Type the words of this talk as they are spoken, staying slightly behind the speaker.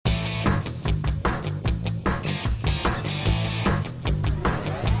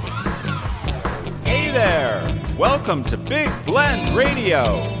Welcome to Big Blend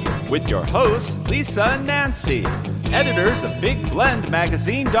Radio with your hosts, Lisa and Nancy, editors of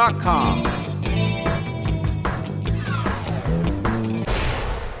BigBlendMagazine.com.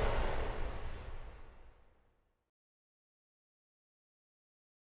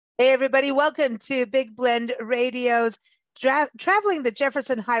 Hey, everybody. Welcome to Big Blend Radio's Traveling the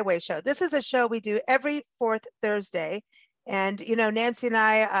Jefferson Highway Show. This is a show we do every fourth Thursday. And, you know, Nancy and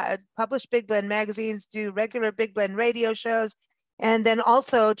I publish Big Blend magazines, do regular Big Blend radio shows, and then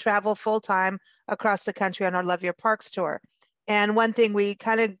also travel full-time across the country on our Love Your Parks tour. And one thing we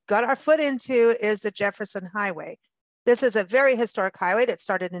kind of got our foot into is the Jefferson Highway. This is a very historic highway that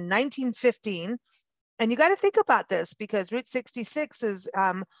started in 1915. And you got to think about this because Route 66 is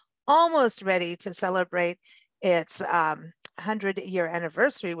almost ready to celebrate its 100-year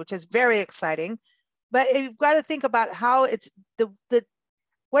anniversary, which is very exciting. But you've got to think about how it's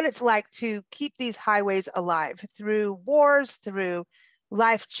what it's like to keep these highways alive through wars, through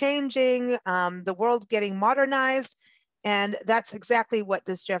life changing, the world getting modernized. And that's exactly what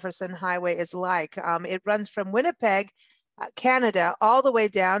this Jefferson Highway is like. It runs from Winnipeg, Canada, all the way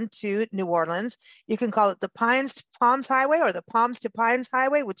down to New Orleans. You can call it the Pines to Palms Highway or the Palms to Pines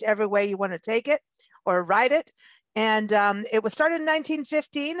Highway, whichever way you want to take it or ride it. And it was started in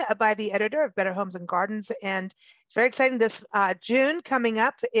 1915 by the editor of Better Homes and Gardens. And it's very exciting. This June coming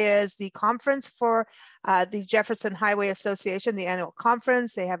up is the conference for the Jefferson Highway Association, the annual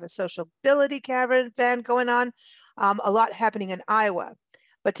conference. They have a sociability caravan going on, a lot happening in Iowa.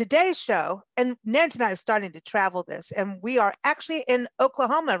 But today's show, and Nancy and I are starting to travel this, and we are actually in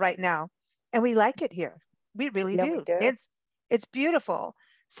Oklahoma right now, and we like it here. We really do. It's beautiful.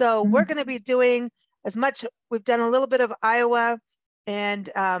 So we're going to be doing as much. We've done a little bit of Iowa and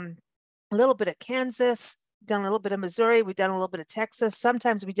a little bit of Kansas, done a little bit of Missouri. We've done a little bit of Texas.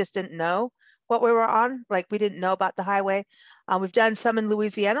 Sometimes we just didn't know what we were on. Like we didn't know about the highway. We've done some in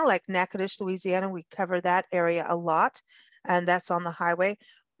Louisiana, like Natchitoches, Louisiana. We cover that area a lot, and that's on the highway.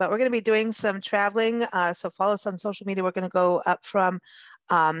 But we're going to be doing some traveling. So follow us on social media. We're going to go up from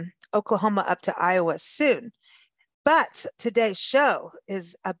Oklahoma up to Iowa soon. But today's show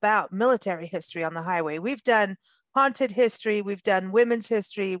is about military history on the highway. We've done haunted history. We've done women's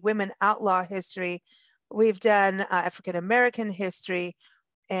history, women outlaw history. We've done African-American history.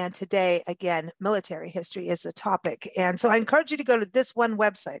 And today, again, military history is the topic. And so I encourage you to go to this one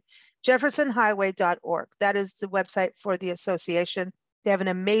website, jeffersonhighway.org. That is the website for the association. They have an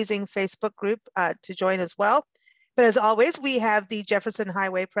amazing Facebook group to join as well. But as always, we have the Jefferson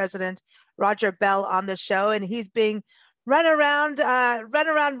Highway president, Roger Bell, on the show, and he's being run around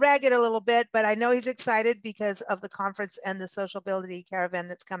ragged a little bit, but I know he's excited because of the conference and the sociability caravan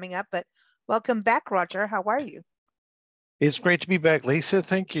that's coming up. But welcome back, Roger. How are you? It's great to be back, Lisa.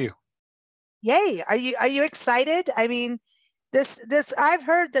 Thank you. Yay. Are you excited? I mean, this I've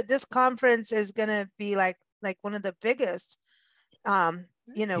heard that this conference is going to be like one of the biggest, with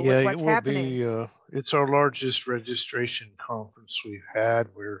what's happening. It's our largest registration conference we've had.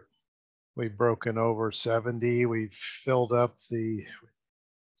 We've broken over 70. We've filled up we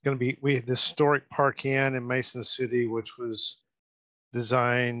had the historic Park Inn in Mason City, which was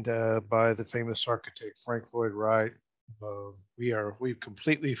designed by the famous architect Frank Lloyd Wright. We've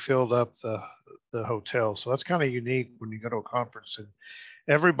completely filled up the hotel. So that's kind of unique when you go to a conference and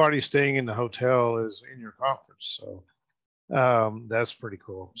everybody staying in the hotel is in your conference. So that's pretty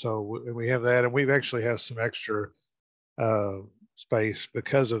cool. So we have that, and we've actually have some extra space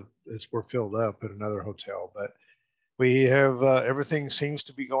because we're filled up at another hotel. But we have everything seems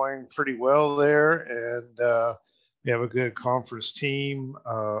to be going pretty well there, and we have a good conference team.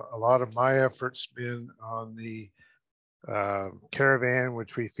 A lot of my efforts been on the caravan,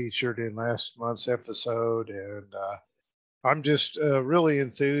 which we featured in last month's episode, and I'm just really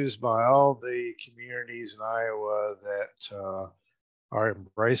enthused by all the communities in Iowa that are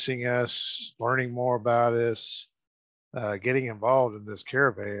embracing us, learning more about us, getting involved in this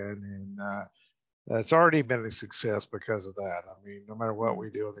caravan. And it's already been a success because of that. I mean, no matter what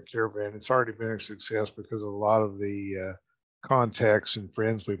we do in the caravan, it's already been a success because of a lot of the contacts and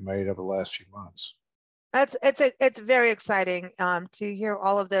friends we've made over the last few months. It's very exciting to hear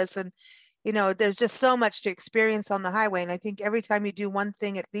all of this. And there's just so much to experience on the highway. And I think every time you do one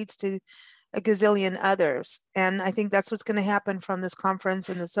thing, it leads to a gazillion others. And I think that's what's going to happen from this conference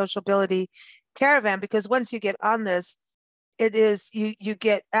and the sociability caravan, because once you get on this, it is, you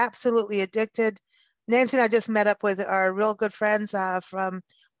get absolutely addicted. Nancy and I just met up with our real good friends from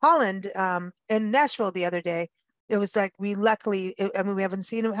Holland in Nashville the other day. It was like, we haven't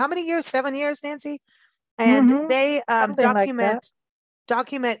seen them. How many years? 7 years, Nancy? And they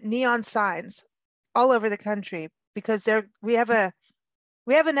document neon signs all over the country because we have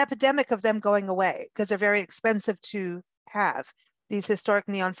an epidemic of them going away because they're very expensive to have. These historic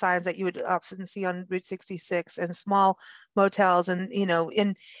neon signs that you would often see on Route 66 and small motels, and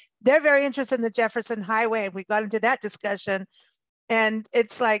they're very interested in the Jefferson Highway, and we got into that discussion. And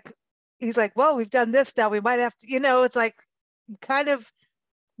it's like, he's like, well, we've done this now. We might have to, it's like kind of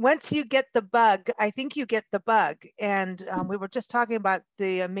once you get the bug, I think you get the bug. And we were just talking about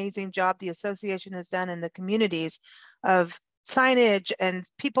the amazing job the association has done in the communities of signage and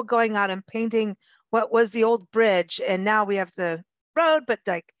people going out and painting what was the old bridge. And now we have the road, but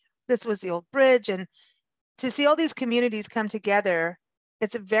like this was the old bridge. And to see all these communities come together,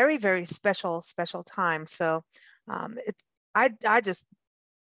 it's a very, very special time. So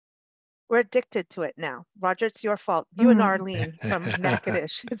we're addicted to it now. Roger, it's your fault. You and Arlene from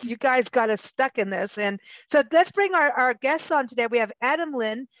Natchitoches. You guys got us stuck in this. And so let's bring our guests on today. We have Adam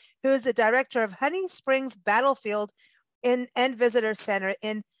Lynn, who is the director of Honey Springs Battlefield and Visitor Center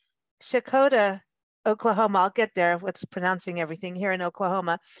in Shakota, Oklahoma. I'll get there. What's pronouncing everything here in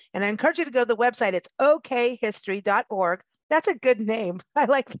Oklahoma. And I encourage you to go to the website. It's okhistory.org. That's a good name. I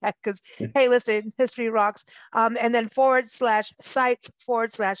like that because, hey, listen, history rocks. And then /sites/Honey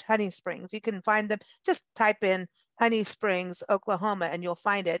Springs. You can find them. Just type in Honey Springs, Oklahoma, and you'll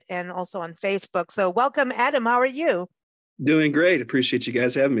find it. And also on Facebook. So welcome, Adam. How are you? Doing great. Appreciate you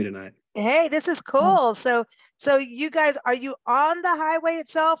guys having me tonight. Hey, this is cool. So you guys, are you on the highway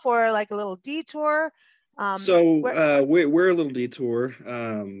itself or like a little detour? We're a little detour,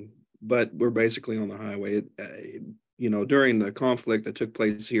 but we're basically on the highway. During the conflict that took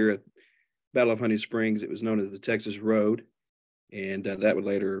place here at Battle of Honey Springs, it was known as the Texas Road, and that would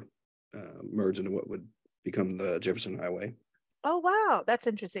later merge into what would become the Jefferson Highway. Oh, wow. That's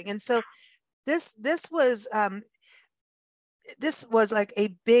interesting. And so this was like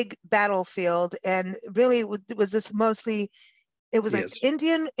a big battlefield, and really was this mostly, it was like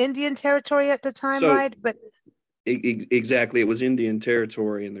Indian territory at the time, right? But exactly, it was Indian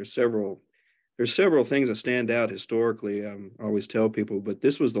territory, and there's several things that stand out historically. I always tell people, but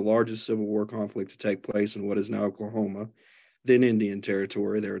this was the largest Civil War conflict to take place in what is now Oklahoma, then Indian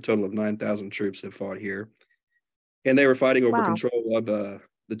territory. There were a total of 9,000 troops that fought here, and they were fighting over control of the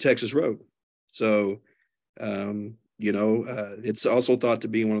Texas Road. So, it's also thought to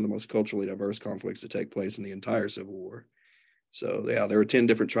be one of the most culturally diverse conflicts to take place in the entire Civil War. So, yeah, there were 10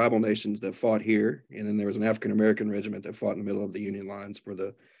 different tribal nations that fought here, and then there was an African-American regiment that fought in the middle of the Union lines for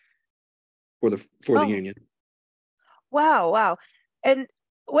the Union. Wow. And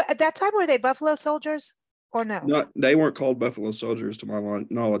at that time, were they Buffalo soldiers or no? They weren't called Buffalo soldiers to my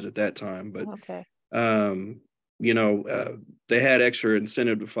knowledge at that time, but okay. They had extra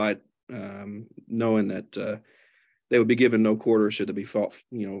incentive to fight, knowing that they would be given no quarter should they be fought,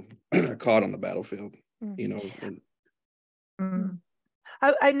 caught on the battlefield. I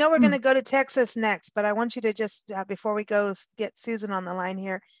know we're going to go to Texas next, but I want you to just before we go get Susan on the line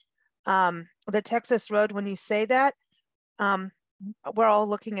here. The Texas Road, when you say that, we're all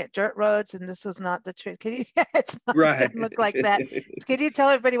looking at dirt roads, and this was not the truth. Can you? It doesn't look like that. Can you tell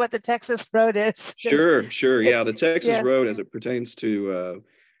everybody what the Texas Road is? Sure. Yeah, the Texas Road, as it pertains to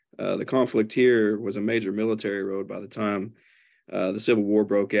the conflict here, was a major military road by the time the Civil War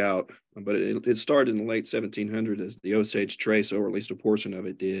broke out. But it started in the late 1700s as the Osage Trace, or at least a portion of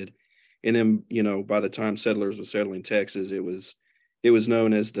it did. And then, by the time settlers were settling Texas, it was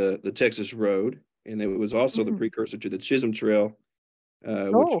known as the Texas Road, and it was also the precursor to the Chisholm Trail,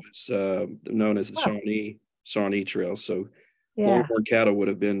 which was known as the Shawnee Trail. So longhorn cattle would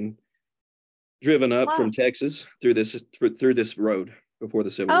have been driven up from Texas through this road before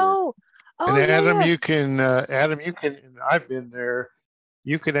the Civil War. And Adam, you can, I've been there.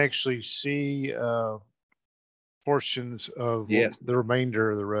 You can actually see portions of the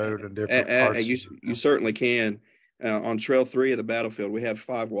remainder of the road and different parts. You certainly can. On Trail 3 of the battlefield, we have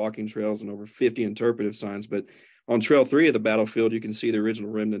 5 walking trails and over 50 interpretive signs. But on Trail 3 of the battlefield, you can see the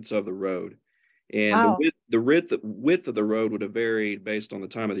original remnants of the road. And the width of the road would have varied based on the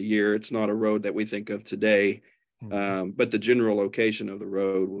time of the year. It's not a road that we think of today, but the general location of the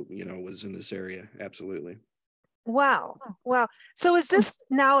road, was in this area. Absolutely. Wow. So is this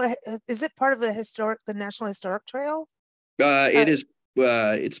now? Is it part of the National Historic Trail? It is.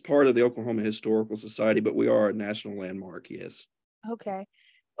 It's part of the Oklahoma Historical Society, but we are a national landmark. Yes. Okay.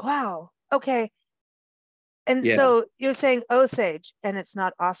 Wow. Okay. And so you're saying Osage, and it's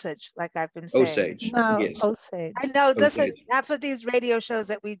not Osage, like I've been saying. Osage. No, yes. Osage. I know. Listen, half of these radio shows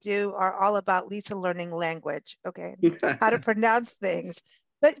that we do are all about Lisa learning language. Okay, how to pronounce things.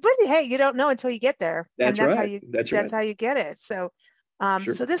 But hey, you don't know until you get there. That's right. That's how you get it. So,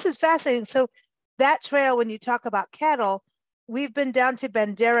 Sure. So this is fascinating. So that trail, when you talk about cattle, we've been down to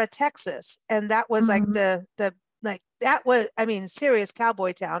Bandera, Texas, and that was like that was, I mean, serious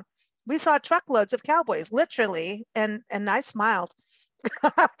cowboy town. We saw truckloads of cowboys, literally, and I smiled.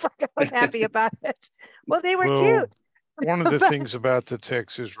 I was happy about it. Well, they were cute. One of the things about the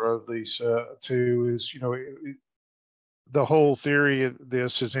Texas road, Lisa, too, is, the whole theory of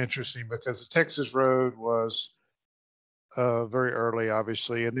this is interesting because the Texas road was very early,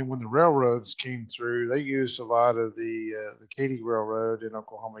 obviously, and then when the railroads came through, they used a lot of the Katy Railroad in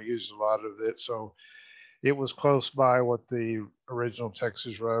Oklahoma used a lot of it, so it was close by what the original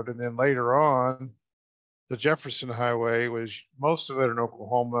Texas road, and then later on, the Jefferson Highway was most of it in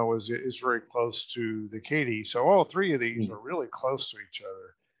Oklahoma is very close to the Katy, so all three of these are really close to each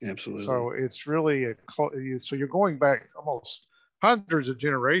other. Absolutely. So it's really so you're going back almost hundreds of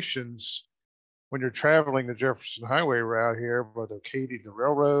generations when you're traveling the Jefferson Highway route here, by the Katy, the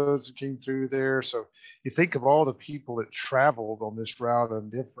railroads that came through there. So you think of all the people that traveled on this route in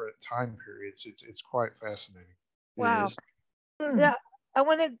different time periods. It's quite fascinating. Wow. Yeah, I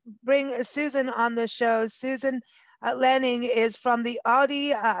want to bring Susan on the show. Susan Lanning is from the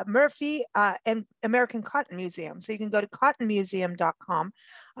Audie Murphy and American Cotton Museum. So you can go to cottonmuseum.com.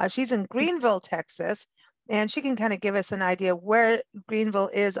 She's in Greenville, Texas, and she can kind of give us an idea where Greenville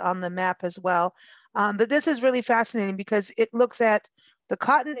is on the map as well. But this is really fascinating because it looks at the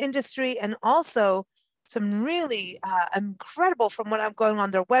cotton industry and also some really incredible, from what I'm going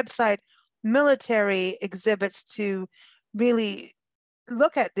on their website, military exhibits to really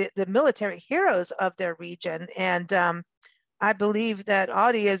look at the military heroes of their region. And I believe that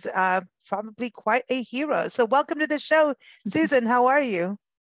Audie is probably quite a hero. So welcome to the show, Susan. How are you?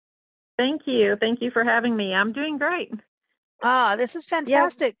 Thank you. Thank you for having me. I'm doing great. This is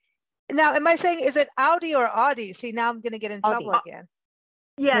fantastic. Yeah. Now, am I saying, is it Audi or Audie? See, now I'm going to get in trouble again.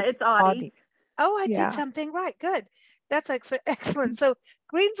 Yeah, it's Audie. Oh, I did something right. Good. That's excellent. So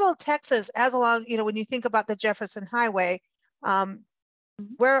Greenville, Texas, as along, when you think about the Jefferson Highway,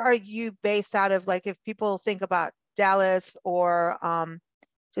 where are you based out of? Like if people think about Dallas or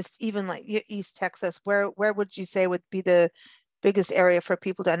just even like East Texas, where would you say would be the biggest area for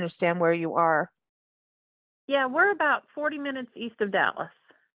people to understand where you are? Yeah, we're about 40 minutes east of Dallas.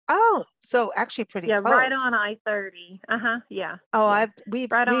 Oh, so actually pretty close. Yeah, right on I-30. Yeah. Oh, yeah.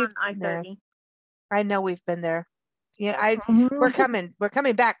 we've on I-30. I know we've been there. Yeah, we're coming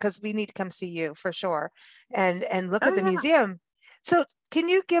back because we need to come see you for sure, and look at the museum. So, can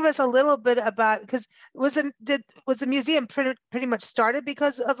you give us a little bit about, because was the museum pretty much started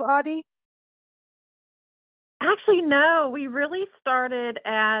because of Audie? Actually, no. We really started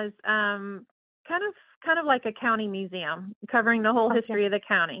as kind of like a county museum covering the whole history of the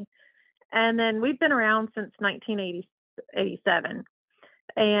county, and then we've been around since 1987,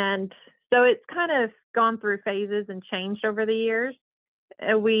 and so it's kind of gone through phases and changed over the years.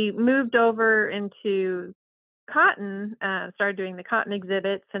 We moved over into cotton, started doing the cotton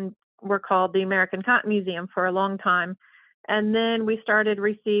exhibits, and were called the American Cotton Museum for a long time. And then we started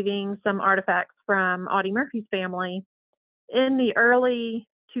receiving some artifacts from Audie Murphy's family in the early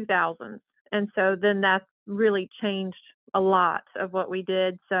 2000s. And so then that really changed a lot of what we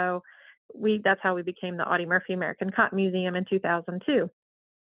did. So that's how we became the Audie Murphy American Cotton Museum in 2002.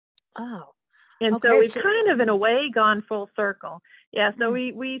 Oh. And so we've kind of, in a way, gone full circle. Yeah, so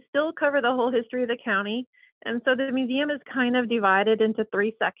we still cover the whole history of the county. And so the museum is kind of divided into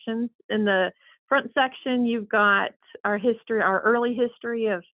three sections. In the front section, you've got our early history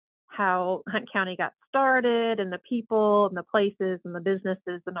of how Hunt County got started, and the people and the places and the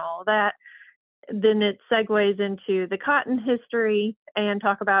businesses and all of that. Then it segues into the cotton history and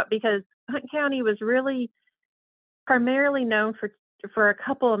talk about, because Hunt County was really primarily known for a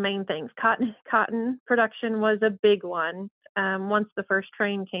couple of main things. Cotton production was a big one once the first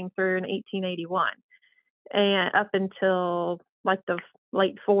train came through in 1881, and up until like the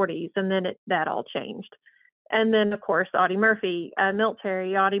late 40s, and then that all changed. And then, of course, Audie Murphy,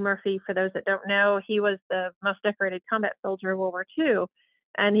 military. Audie Murphy, for those that don't know, he was the most decorated combat soldier of World War II,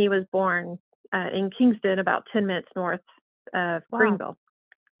 and he was born in Kingston, about 10 minutes north of Greenville.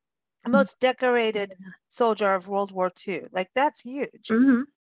 Most decorated soldier of World War II. Like, that's huge. Mm-hmm.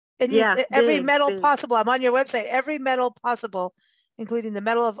 And every medal possible. I'm on your website. Every medal possible, including the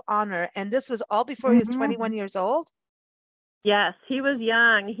Medal of Honor. And this was all before he was 21 years old? Yes, he was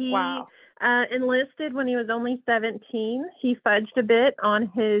young. He enlisted when he was only 17. He fudged a bit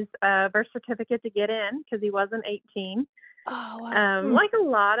on his birth certificate to get in because he wasn't 18. Oh, wow. Like a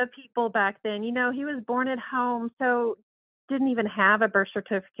lot of people back then, he was born at home, so didn't even have a birth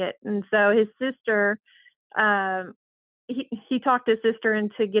certificate. And so his sister, he talked his sister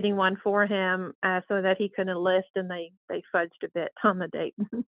into getting one for him so that he could enlist, and they fudged a bit on the date.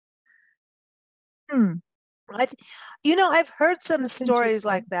 I've heard some stories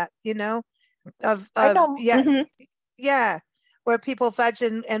like that, of Mm-hmm. yeah, where people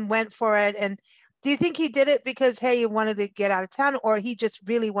fudged and went for it. And do you think he did it because, hey, he wanted to get out of town, or he just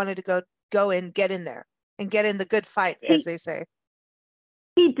really wanted to go and get in there and get in the good fight, as they say?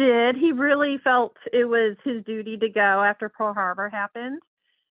 He did. He really felt it was his duty to go after Pearl Harbor happened,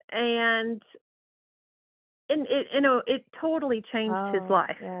 and it totally changed his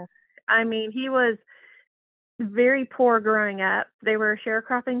life. Yeah. I mean, he was very poor growing up. They were a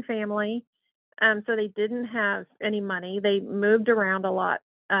sharecropping family, so they didn't have any money. They moved around a lot,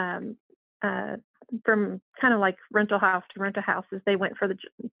 from kind of like rental house to rental houses. They went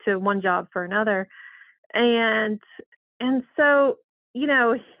to one job for another, and so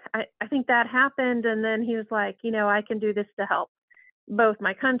I think that happened, and then he was like, I can do this to help both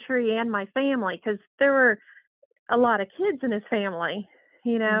my country and my family, because there were a lot of kids in his family.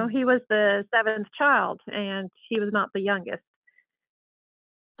 He was the 7th child, and he was not the youngest.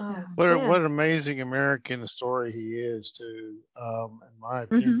 Oh, what an amazing American story he is, too, in my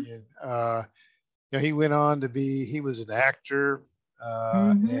opinion. He went on to he was an actor,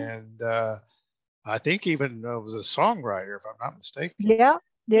 and I think even was a songwriter, if I'm not mistaken. Yeah,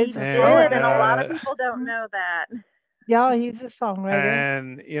 there's a and a lot of people don't know that. Yeah, he's a songwriter.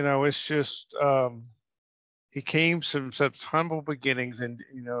 And it's just he came from such humble beginnings, and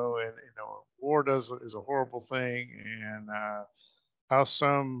war is a horrible thing, and how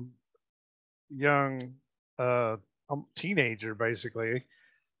some young teenager basically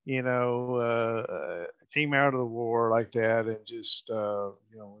came out of the war like that, and just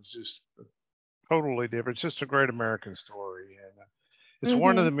it's just totally different. It's just a great American story, and it's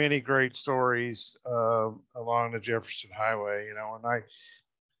one of the many great stories along the Jefferson Highway. When I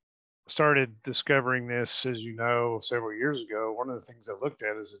started discovering this, as several years ago, one of the things I looked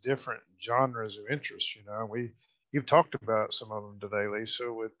at is the different genres of interest. You've talked about some of them today,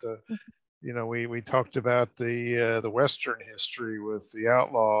 Lisa, with the we talked about the Western history with the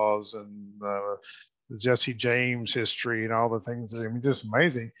Outlaws, and the Jesse James history, and all the things. Just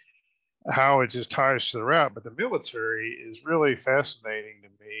amazing how it just ties throughout. But the military is really fascinating to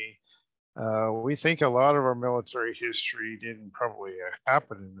me. We think a lot of our military history didn't probably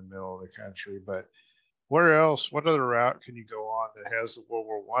happen in the middle of the country, but what other route can you go on that has the World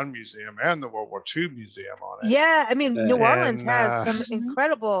War I Museum and the World War II Museum on it? Yeah, I mean, New Orleans has some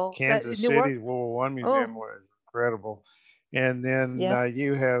incredible. Kansas City World War I Museum was incredible, and then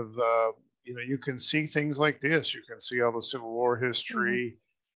you have you can see things like this. You can see all the Civil War history.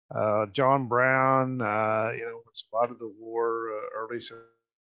 John Brown, a lot of the war, early Civil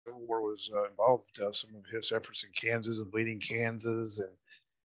War was involved. Some of his efforts in Kansas and bleeding Kansas, and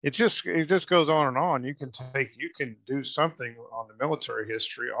it just goes on and on. You can do something on the military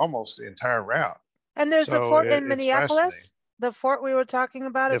history almost the entire route. And there's the fort in Minneapolis, the fort we were talking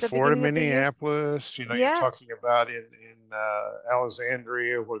about at the fort in beginning of the year. Minneapolis. You're talking about in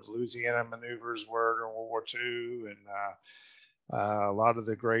Alexandria, where the Louisiana maneuvers were during World War II, and a lot of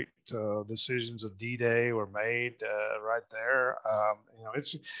the great decisions of D-Day were made right there.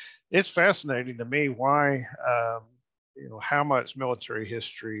 It's fascinating to me why how much military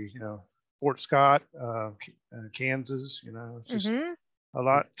history. Fort Scott, Kansas. It's just a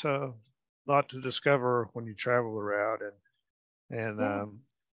lot to discover when you travel the route, and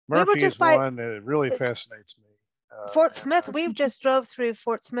Murphy is one that really fascinates me. Fort Smith. We just drove through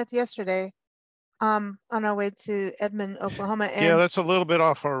Fort Smith yesterday. On our way to Edmond, Oklahoma. And that's a little bit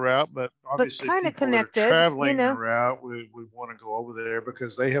off our route, but obviously kind of connected. Traveling the route, we want to go over there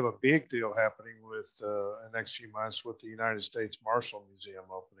because they have a big deal happening with the next few months with the United States Marshal Museum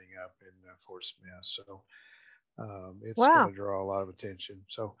opening up in Fort Smith. So it's going to draw a lot of attention.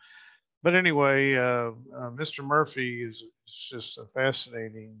 So, but anyway, Mr. Murphy is just a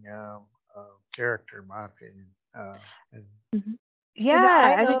fascinating character, in my opinion.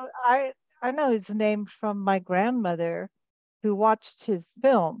 I know his name from my grandmother, who watched his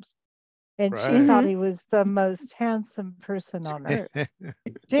films, and she thought he was the most handsome person on earth.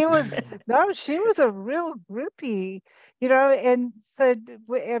 She was a real groupie, and said,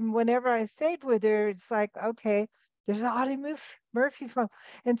 and whenever I stayed with her, it's like, okay, there's an Audie Murphy film,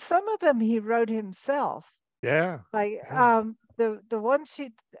 and some of them he wrote himself. Yeah. Like the one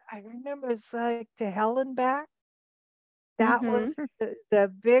I remember, it's like To Hell and Back. That was the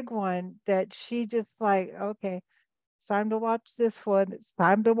big one that she just like, okay, it's time to watch this one. It's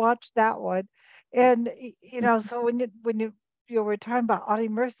time to watch that one. And, so when you were talking about Audie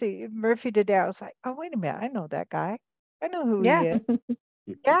Murphy today, I was like, oh, wait a minute. I know that guy. I know who he Yeah. is.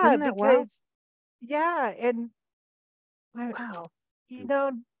 Yeah, Isn't that wild? because yeah, and Wow. you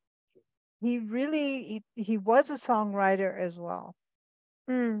know, he really he was a songwriter as well.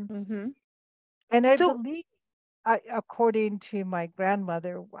 Mm. Mm-hmm. And I So, believe, according to my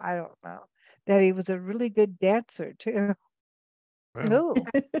grandmother, I don't know, that he was a really good dancer too. Well, ooh,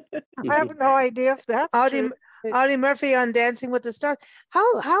 I have no idea if that's Audie true. But Audie Murphy on Dancing with the Stars. How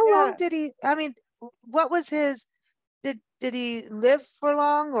long yeah, did he? I mean, what was his? Did he live for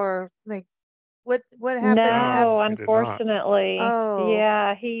long, or like what happened no, after? No, he did not. unfortunately. Oh,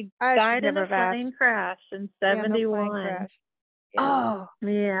 Yeah, he I should died in never a have plane asked. crash in yeah, no plane 71. crash. Yeah, Oh,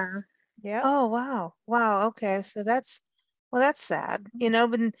 Yeah. yeah. oh wow, wow. Okay, so that's sad, but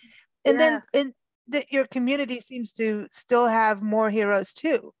and then Yeah. and that your community seems to still have more heroes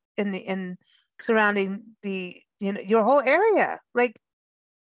too in surrounding your whole area. Like,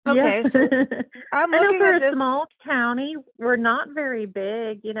 Yeah. okay, so I'm I know looking for at a this. small county, we're not very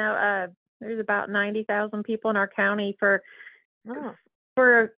big. There's about 90,000 people in our county. Oh,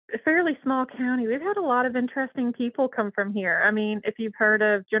 For a fairly small county, we've had a lot of interesting people come from here. I mean, if you've heard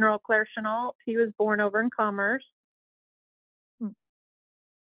of General Claire Chenault, he was born over in Commerce. hmm.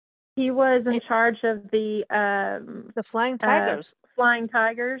 He was in It- charge of the the Flying Tigers. Flying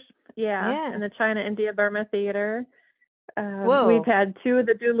Tigers, yeah, Yeah. in the China India Burma Theater. We've Whoa. had two of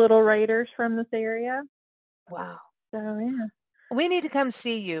the Doolittle Raiders from this area. Wow. So yeah. We need to come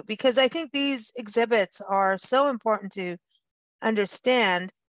see you because I think these exhibits are so important to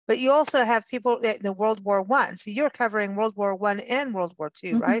understand. But you also have people at the World War One, so you're covering World War One and World War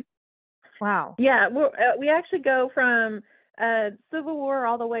Two, Mm-hmm. right? Wow. Yeah, we actually go from Civil War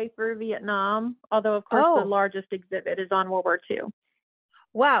all the way through Vietnam, although, of course, the Oh, largest exhibit is on World War II.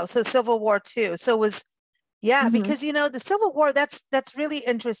 wow. So Civil War Two. So yeah, Mm-hmm. because the Civil War, that's really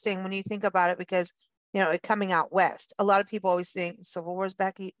interesting when you think about it, because it coming out west. A lot of people always think Civil War's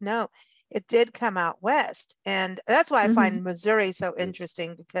back east. No, it did come out west. And that's why I Mm-hmm. find Missouri so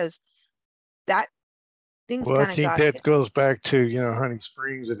interesting, because that things Well, I kind of think got that goes back to, Honey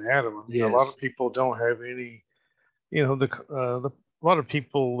Springs and Adam. I mean, a lot Yes. of people don't have any, a lot of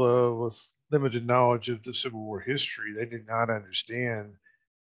people with limited knowledge of the Civil War history, they did not understand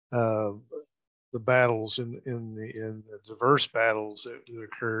uh, the battles in the diverse battles that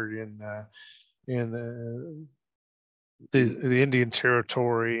occurred in the Indian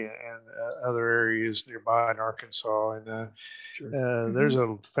Territory and other areas nearby in Arkansas. And Sure. there's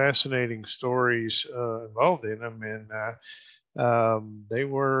a fascinating stories involved in them, and they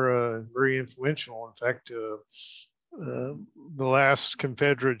were very influential. In fact, the last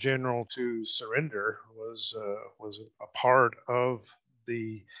Confederate general to surrender was a part of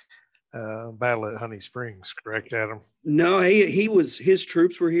the battle at Honey Springs. Correct, Adam? No, his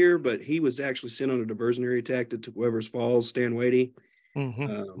troops were here, but he was actually sent on a diversionary attack to Weber's Falls, Stan Wadey. Mm-hmm.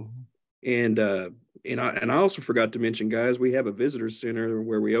 Um, and I also forgot to mention, guys, we have a visitor center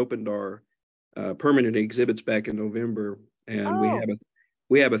where we opened our permanent exhibits back in November, and Oh,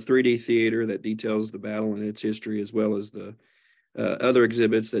 we have a 3D theater that details the battle and its history, as well as the other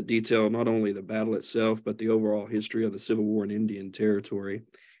exhibits that detail not only the battle itself, but the overall history of the Civil War in Indian Territory.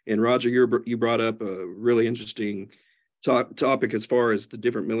 And Roger, you brought up a really interesting topic as far as the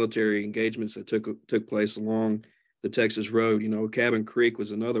different military engagements that took place along the Texas Road. Cabin Creek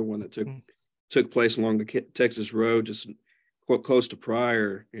was another one that took place along the Texas Road, just close to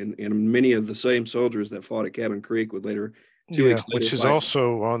Pryor, and many of the same soldiers that fought at Cabin Creek would later, 2 weeks later, which is fight.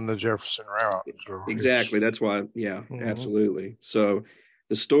 also on the Jefferson route. So Exactly. That's why. Yeah, Mhm. absolutely. So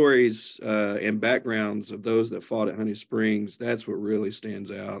the stories and backgrounds of those that fought at Honey Springs, that's what really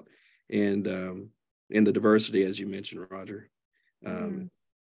stands out. And in the diversity, as you mentioned, Roger,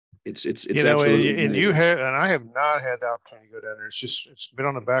 it's absolutely and you amazing. have, and I have not had the opportunity to go down there. It's been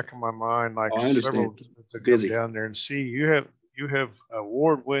on the back of my mind, like I understand. several to come Busy. down there and see. You have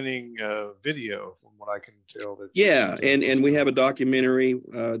award-winning video, from what I can tell. That Yeah, and we have a documentary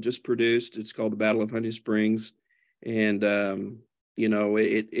just produced. It's called The Battle of Honey Springs, and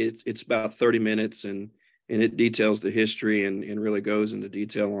it's about 30 minutes, and it details the history and really goes into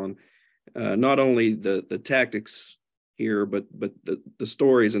detail on not only the tactics here, but the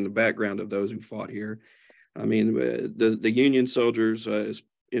stories and the background of those who fought here. I mean, the Union soldiers,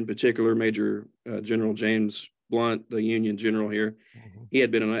 in particular, Major General James Blunt, the Union general here. Mhm. He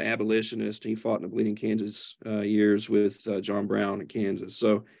had been an abolitionist. He fought in the Bleeding Kansas years with John Brown in Kansas.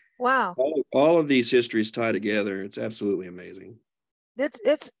 So wow. all of these histories tie together. It's absolutely amazing.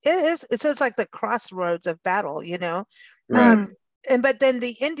 It's like the crossroads of battle, Right. But then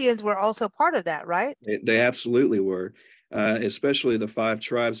the Indians were also part of that, right? They absolutely were, especially the 5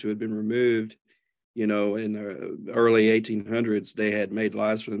 tribes who had been removed in the early 1800s, they had made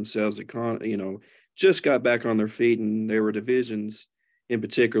lives for themselves, just got back on their feet, and there were divisions in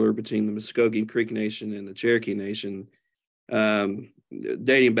particular between the Muskogee Creek Nation and the Cherokee Nation,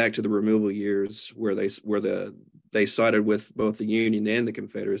 dating back to the removal years, where they sided with both the Union and the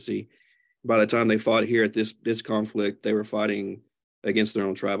Confederacy. By the time they fought here at this conflict, they were fighting against their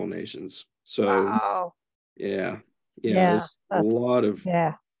own tribal nations. So, wow. yeah, Yeah, a lot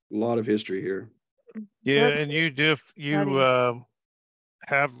of history here. Yeah, That's and you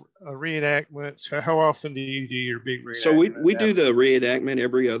have a reenactment. So how often do you do your big reenactment? So we do the reenactment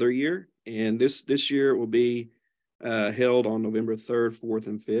every other year, and this year it will be held on November 3rd, 4th,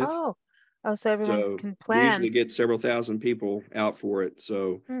 and 5th. Oh, so everyone can plan. We usually get several thousand people out for it.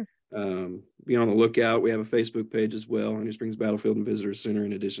 So be on the lookout. We have a Facebook page as well, Honey Springs Battlefield and Visitor Center,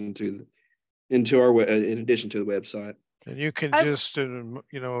 in addition to the website. And you can just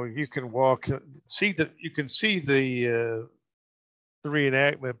you can walk, see the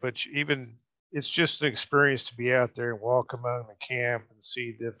reenactment, but it's just an experience to be out there and walk among the camp and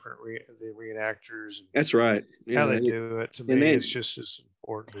see different the reenactors. That's right. How they do it. To me, it's just as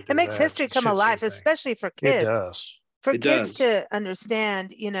important to do. It makes history come alive, especially for kids. It does. For kids to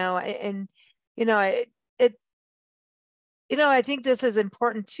understand, and I think this is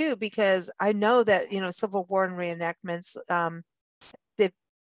important too, because I know that, Civil War and reenactments, they've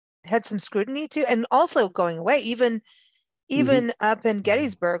had some scrutiny too, and also going away, even up in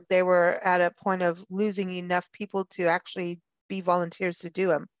Gettysburg, they were at a point of losing enough people to actually be volunteers to do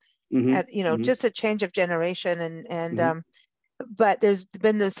them. Just a change of generation, but there's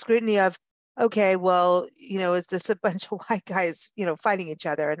been the scrutiny of, okay, well, is this a bunch of white guys, fighting each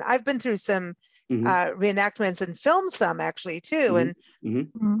other? And I've been through some reenactments and filmed some actually too. And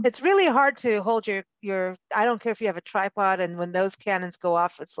it's really hard to hold your, I don't care if you have a tripod, and when those cannons go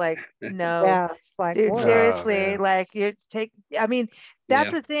off, it's like, no, dude, seriously, that's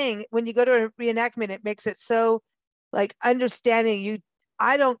the thing. When you go to a reenactment, it makes it so like understanding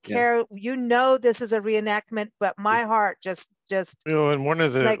I don't care, this is a reenactment, but my heart just and one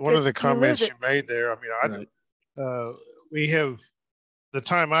of the comments you made there, we have, the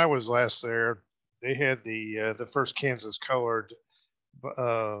time I was last there, they had the first Kansas colored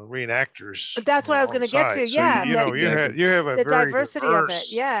reenactors. But that's what I was going to get to. So, you have a the very diversity diverse of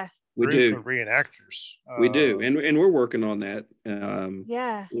it. Yeah, we do of reenactors. We do, and we're working on that.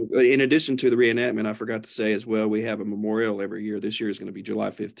 In addition to the reenactment, I forgot to say as well, we have a memorial every year. This year is going to be July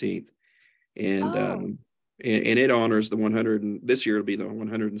 15th, and it honors the 100. And this year it'll be the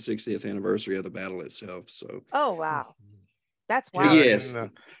 160th anniversary of the battle itself. So. Oh wow, that's wild. Yes.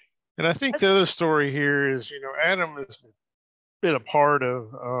 And I think the other story here is, Adam has been a part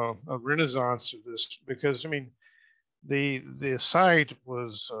of a renaissance of this, because the site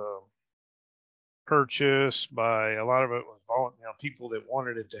was purchased by, a lot of it was people that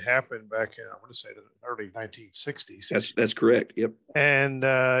wanted it to happen back in, I want to say, the early 1960s. That's correct. Yep. And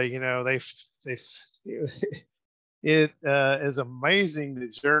it is amazing the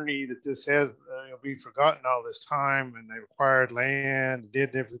journey that this has. We've forgotten all this time, and they acquired land, did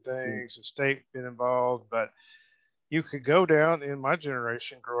different things. The state been involved, but you could go down, in my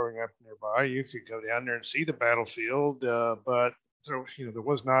generation growing up nearby, you could go down there and see the battlefield, but there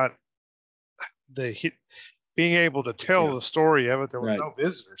was not being able to tell the story of it. There was no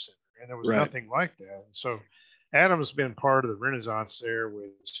visitor center, and there was nothing like that. And so Adam's been part of the Renaissance there,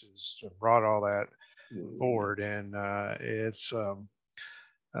 which has brought all that forward, and it's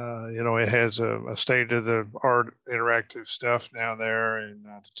it has a state of the art interactive stuff now there, and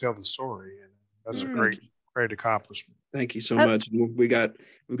to tell the story, and that's a great accomplishment. Thank you so much. We've got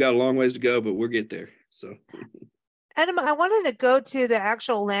a long ways to go, but we'll get there. So, Adam, I wanted to go to the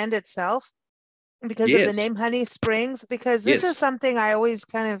actual land itself because of the name Honey Springs, because this is something I always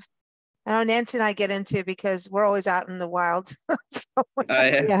I know Nancy and I get into, because we're always out in the wild.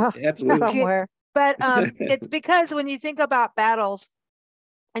 Absolutely. Somewhere. But it's because when you think about battles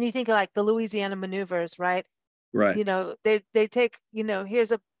and you think of like the Louisiana maneuvers, right? Right. They take,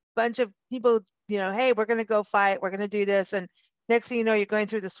 here's a bunch of people, hey, we're going to go fight. We're going to do this. And next thing you know, you're going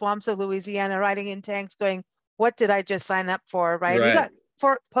through the swamps of Louisiana, riding in tanks going, what did I just sign up for? Right. You got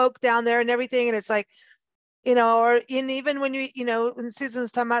Fort Polk down there and everything. And it's like, and even when when Susan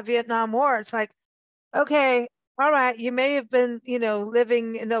was talking about Vietnam War, it's like, okay, all right, you may have been,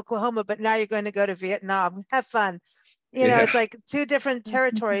 living in Oklahoma, but now you're going to go to Vietnam. Have fun. It's like two different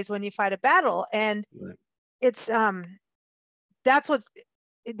territories when you fight a battle. And it's, that's what's,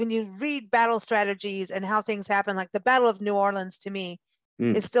 when you read battle strategies and how things happen, like the Battle of New Orleans, to me,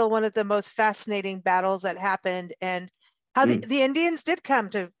 is still one of the most fascinating battles that happened. And how the Indians did come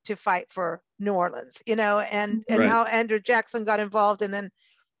to fight for New Orleans, you know, and Right. how Andrew Jackson got involved, and then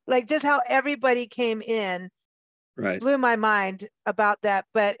like just how everybody came in, right. blew my mind about that.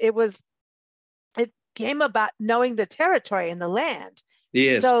 But it came about knowing the territory and the land.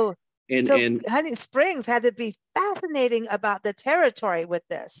 Yes. So and Honey Springs had to be fascinating about the territory with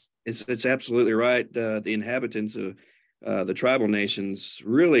this. It's absolutely right. The inhabitants of the tribal nations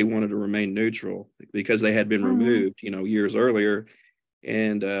really wanted to remain neutral because they had been removed, you know, years earlier,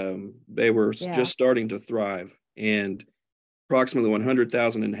 and they were just starting to thrive. And approximately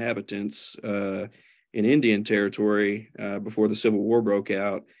 100,000 inhabitants in Indian Territory before the Civil War broke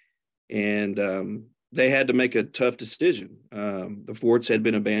out, and they had to make a tough decision. The forts had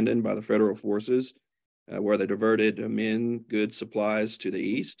been abandoned by the federal forces, where they diverted men, goods, supplies to the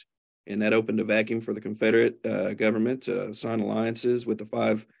east, and that opened a vacuum for the Confederate government to sign alliances with the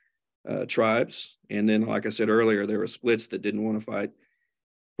five tribes. And then, like I said earlier, there were splits that didn't want to fight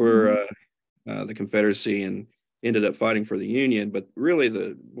for the Confederacy and ended up fighting for the Union. But really,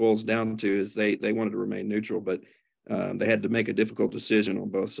 the boils down to is they wanted to remain neutral, but they had to make a difficult decision on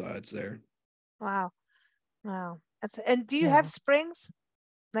both sides there. Wow. And do you have springs?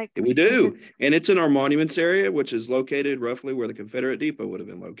 Like we do, and it's in our monuments area, which is located roughly where the Confederate Depot would have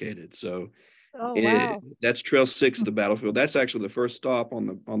been located. So, that's Trail 6 of the battlefield. That's actually the first stop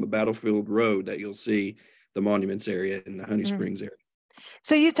on the battlefield road that you'll see the monuments area in the Honey Springs area.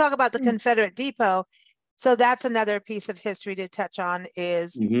 So you talk about the Confederate Depot. So that's another piece of history to touch on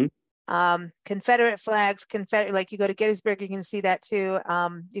is Confederate flags, like you go to Gettysburg, you can see that too.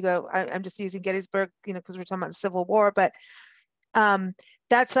 You go, I'm just using Gettysburg, you know, because we're talking about the Civil War, but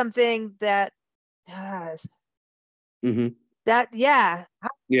that's something that how do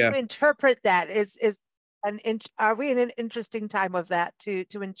you interpret that? Are we in an interesting time of that to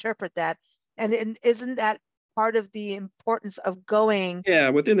interpret that? And isn't that part of the importance of going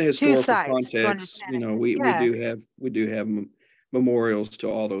within the historical context, you know, we do have memorials to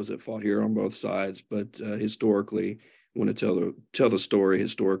all those that fought here on both sides, but historically we want to tell the story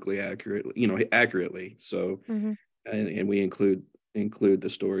historically accurately. So and we include the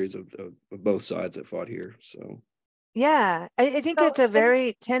stories of both sides that fought here. So I think it's a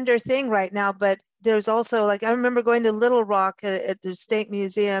very tender thing right now, but there's also, like, I remember going to Little Rock at the State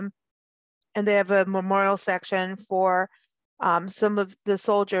Museum, and they have a memorial section for some of the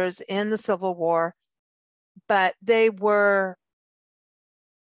soldiers in the Civil War, but they were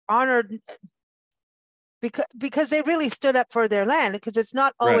honored because they really stood up for their land, because it's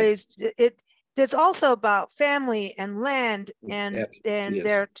not always it's also about family and land and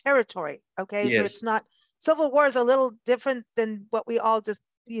their territory. So it's not, Civil War is a little different than what we all just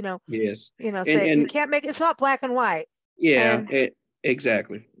say. You can't make it's not black and white.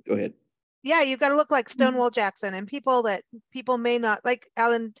 Exactly. Go ahead. You've got to look like Stonewall Jackson, and people may not like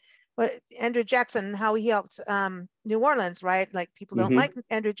Andrew Jackson, how he helped New Orleans, right? Like, people don't like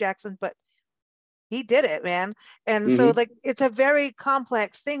Andrew Jackson, but he did it, man. And so, like, it's a very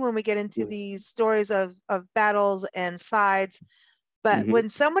complex thing when we get into these stories of battles and sides. But when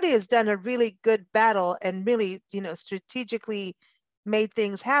somebody has done a really good battle and really, strategically made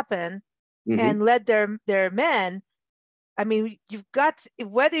things happen and led their men, I mean, you've got,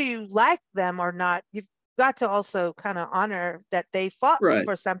 whether you like them or not, you've got to also kind of honor that they fought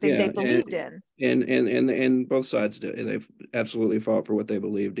for something they believed in. And both sides did. They've absolutely fought for what they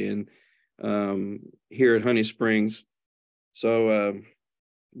believed in here at Honey Springs. So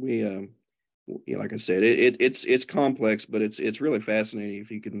we, like I said, it's complex, but it's really fascinating if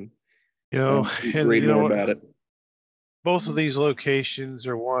you can read more about it. Both of these locations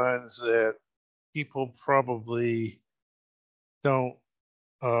are ones that people probably don't,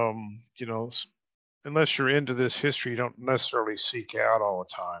 unless you're into this history, you don't necessarily seek out all the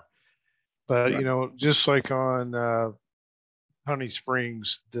time. But, just like on Honey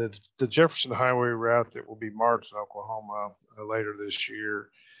Springs, the Jefferson Highway route that will be marked in Oklahoma later this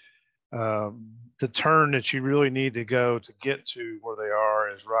year, the turn that you really need to go to get to where they are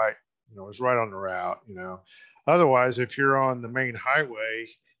is right on the route. Otherwise, if you're on the main highway,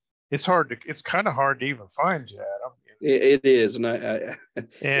 it's kind of hard to even find you, Adam. It is, and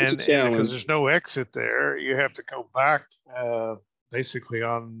it's a challenge because there's no exit there. You have to go back basically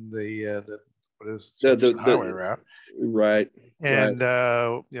on the highway route, right? And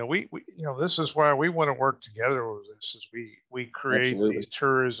we this is why we want to work together with this. Is we create these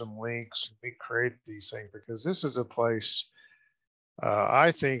tourism links, we create these things because this is a place.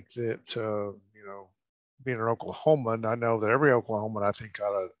 I think that being an Oklahoman, I know that every Oklahoman I think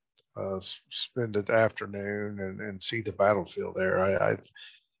ought to spend an afternoon and see the battlefield there.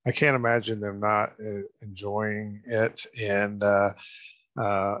 I can't imagine them not enjoying it. And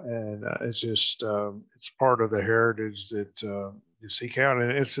it's just it's part of the heritage that you seek out,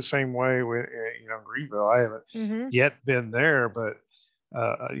 and it's the same way with Greenville. I haven't yet been there, but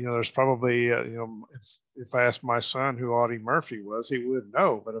there's probably if I asked my son who Audie Murphy was, he would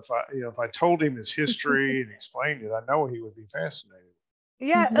know. But if I told him his history and explained it, I know he would be fascinated.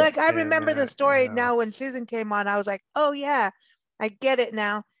 Yeah, like I remember the story now when Susan came on. I was like, oh yeah, I get it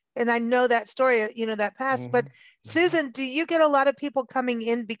now. And I know that story, that past. But Susan, do you get a lot of people coming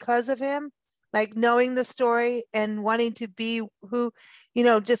in because of him? Like knowing the story and wanting to be who,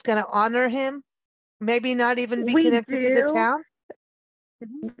 just going to honor him? Maybe not even be connected to the town?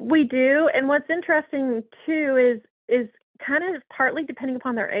 We do. And what's interesting too is kind of partly depending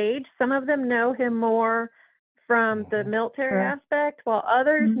upon their age. Some of them know him more from the military aspect, while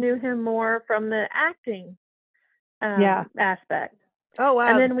others knew him more from the acting aspect. Oh, wow.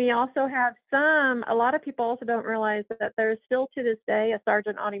 And then we also have a lot of people also don't realize that there's still to this day a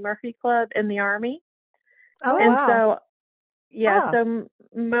Sergeant Audie Murphy Club in the Army. Oh, and wow. so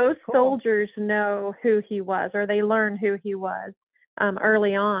most soldiers know who he was, or they learn who he was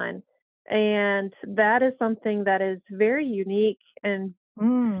early on. And that is something that is very unique and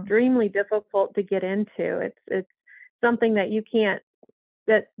extremely difficult to get into. It's something that you can't,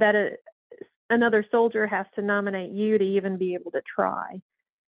 another soldier has to nominate you to even be able to try.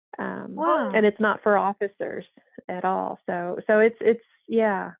 And it's not for officers at all. So it's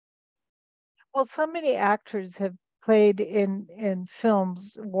yeah. Well, so many actors have played in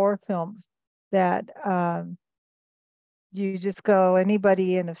films, war films, that you just go,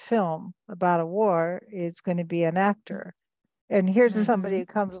 anybody in a film about a war is going to be an actor. And here's somebody who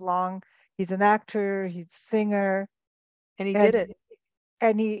comes along, he's an actor, he's a singer. And he did it.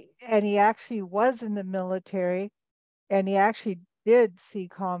 And he actually was in the military, and he actually did see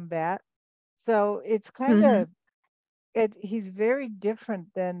combat. So it's kind of, he's very different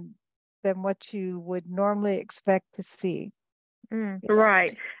than what you would normally expect to see.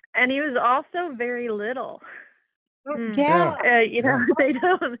 Right. And he was also very little. Yeah. They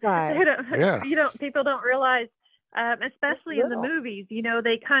don't, people don't realize, especially in the movies,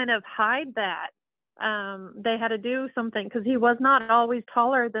 they kind of hide that. They had to do something because he was not always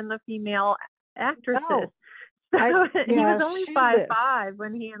taller than the female actresses. No. He was only 5'5"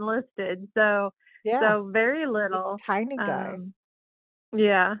 when he enlisted. So very little. Tiny guy.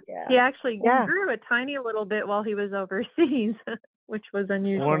 He actually grew a tiny little bit while he was overseas, which was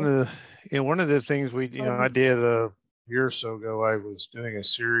unusual. One of the things I did a year or so ago, I was doing a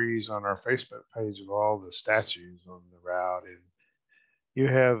series on our Facebook page of all the statues on the route, and you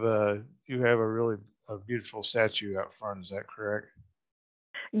have a really beautiful statue out front. Is that correct?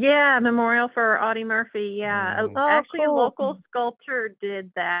 Yeah, memorial for Audie Murphy. Yeah, actually, a local sculptor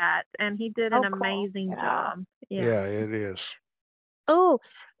did that, and he did an amazing job. Yeah, it is. Oh,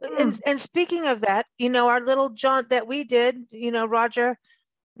 and speaking of that, our little jaunt that we did, Roger,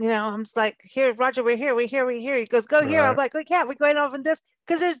 I'm just like, here, Roger, we're here. He goes, go here. I'm like, we can't. We're going over this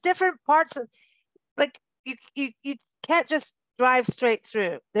because there's different parts of, like, you can't just drive straight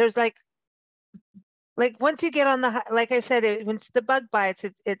through. There's like once you get on the, like I said, once the bug bites,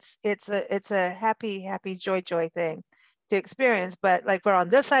 it's a happy joy thing to experience. But like we're on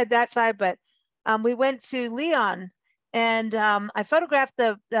this side, that side. But we went to Leon, and I photographed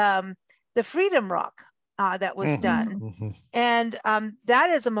the Freedom Rock that was done, and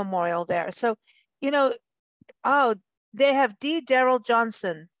that is a memorial there. So, they have D. Darrell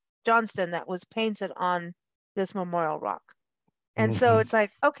Johnston that was painted on this memorial rock, and so it's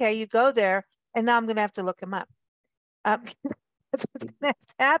like, okay, you go there. And now I'm going to have to look him up. That's what's going to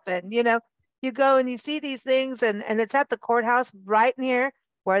happen. You go and you see these things, and it's at the courthouse right near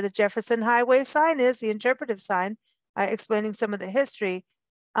where the Jefferson Highway sign is, the interpretive sign, explaining some of the history.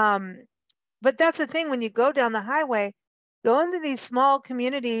 But that's the thing, when you go down the highway, go into these small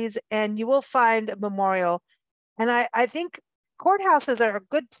communities and you will find a memorial. And I think courthouses are a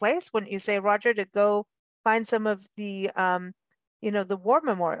good place, wouldn't you say, Roger, to go find some of the, the war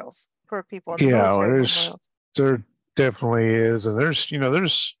memorials for people. There definitely is, and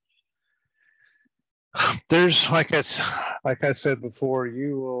there's like I said before,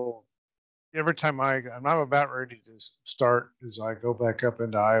 you will, every time I'm about ready to start, as I go back up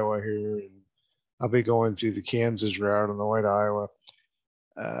into Iowa here, and I'll be going through the Kansas route on the way to Iowa.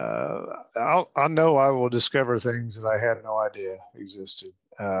 I know I will discover things that I had no idea existed.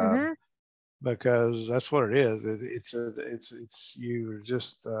 Because that's what it is. It's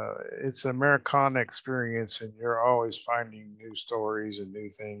an Americana experience, and you're always finding new stories and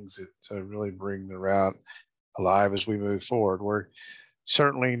new things that really bring the route alive as we move forward. We're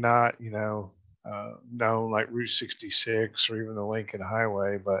certainly not, known like Route 66 or even the Lincoln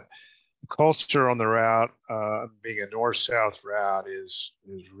Highway, but the culture on the route, being a north-south route, is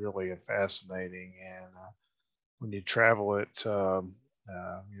really fascinating. And when you travel it, from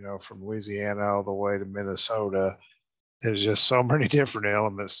Louisiana all the way to Minnesota, there's just so many different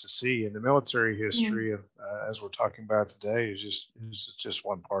elements to see. And the military history, as we're talking about today, is just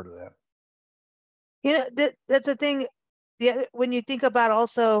one part of that. That's the thing. Yeah, when you think about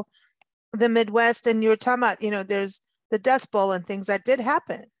also the Midwest, and you were talking about, there's the Dust Bowl and things that did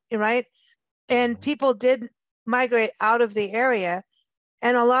happen, right? And people did migrate out of the area,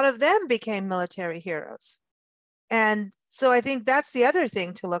 and a lot of them became military heroes. And so I think that's the other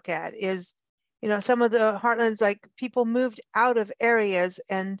thing to look at is, some of the heartlands, like people moved out of areas,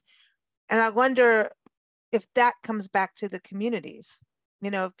 and I wonder if that comes back to the communities,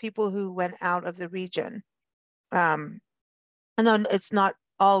 people who went out of the region. I know it's not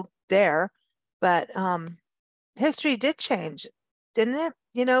all there, but history did change, didn't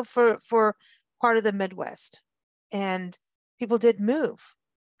it? For part of the Midwest, and people did move,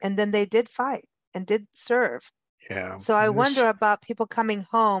 and then they did fight and did serve. Yeah. So I wonder about people coming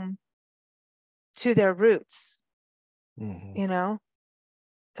home to their roots, after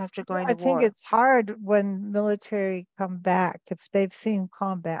going to war. I think it's hard when military come back, if they've seen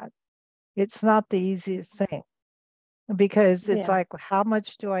combat. It's not the easiest thing, because it's like, how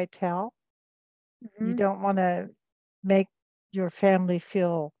much do I tell? You don't want to make your family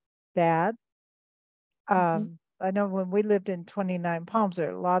feel bad. I know when we lived in 29 Palms,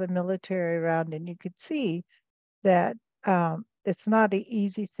 there were a lot of military around, and you could see that it's not an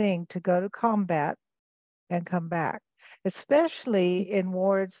easy thing to go to combat and come back, especially in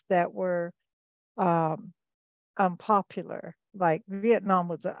wars that were unpopular. Like Vietnam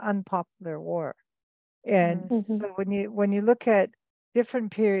was an unpopular war. And so when you look at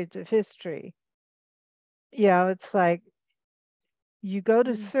different periods of history, it's like you go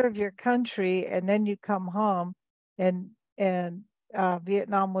to serve your country, and then you come home, and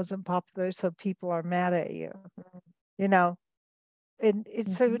Vietnam wasn't popular, so people are mad at you. And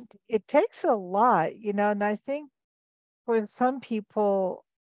so it takes a lot, and I think for some people,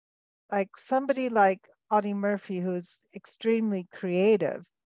 like somebody like Audie Murphy, who's extremely creative,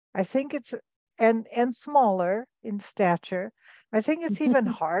 I think it's and smaller in stature, I think it's even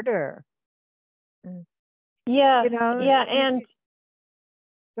harder. Yeah, and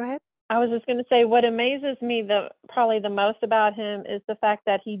go ahead. I was just going to say, what amazes me probably the most about him is the fact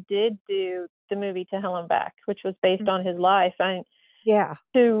that he did do the movie To Hell and Back, which was based on his life. To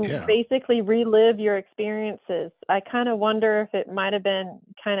basically relive your experiences. I kind of wonder if it might have been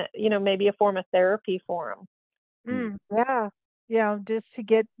kind of, maybe a form of therapy for him. Yeah, just to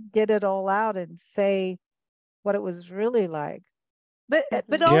get it all out and say what it was really like. But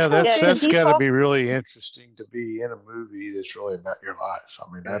also, that's got to be really interesting to be in a movie that's really about your life. I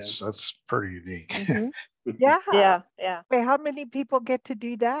mean, that's pretty unique. Yeah. Wait, how many people get to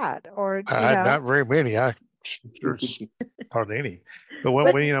do that? Or not very many. Sure it's hardly any. But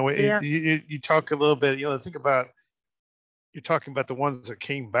when you talk a little bit, think about, you're talking about the ones that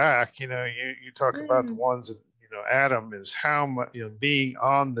came back. You talk about the ones that Adam is how much being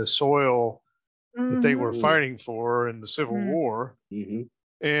on the soil that they were fighting for in the Civil War.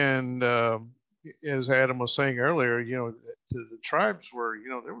 And as Adam was saying earlier, the tribes were,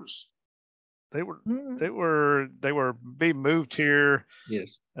 they were being moved here.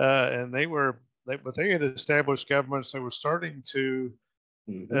 Yes. And but they had established governments. They were starting to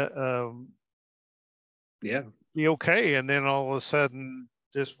be okay. And then all of a sudden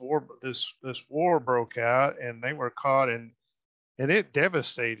this war broke out, and they were caught in. And it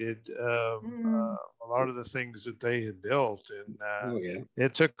devastated a lot of the things that they had built, and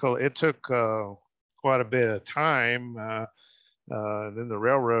it took quite a bit of time. Then the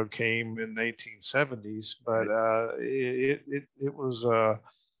railroad came in the 1870s, but it was a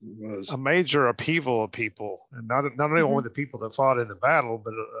major upheaval of people, and not only the people that fought in the battle,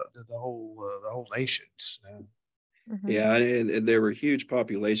 but the whole nations. Yeah, and there were huge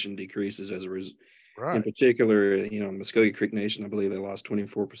population decreases as a result. Right. In particular, Muskogee Creek Nation, I believe they lost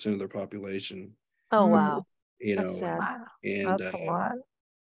 24% of their population. Oh, wow. That's sad. And that's a lot.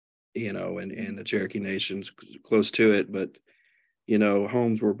 And the Cherokee Nation's close to it, but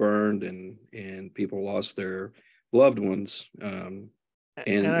homes were burned, and people lost their loved ones. And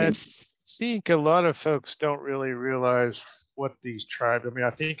I think a lot of folks don't really realize what these tribes. I mean,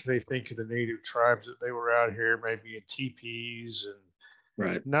 I think they think of the native tribes that they were out here maybe in teepees and.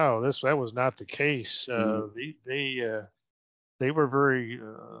 Right. No, that was not the case. they were very,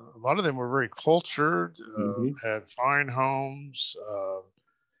 a lot of them were very cultured, had fine homes,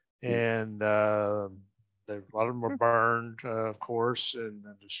 and a lot of them were burned, of course, and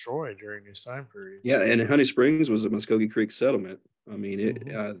destroyed during this time period. Yeah, and Honey Springs was a Muskogee Creek settlement. I mean,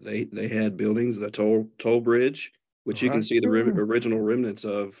 they had buildings, the toll bridge, which you can see the original remnants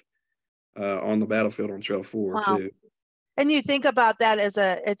of on the battlefield on Trail 4 too. And you think about that as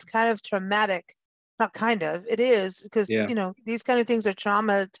it's kind of traumatic. Not kind of, it is, because these kind of things are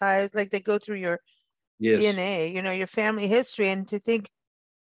traumatized, like they go through your DNA, your family history, and to think,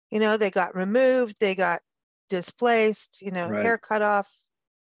 they got removed, they got displaced, hair cut off,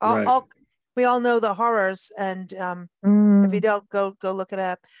 we all know the horrors, and if you don't, go look it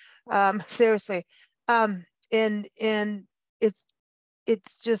up, seriously, and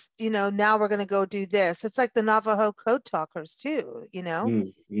it's just, now we're going to go do this. It's like the Navajo code talkers too,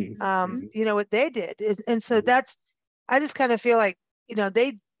 what they did is, and so I just kind of feel like,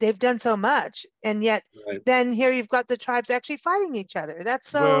 they've done so much, and yet then here you've got the tribes actually fighting each other. That's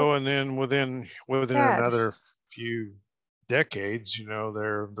so well, and then within another few decades,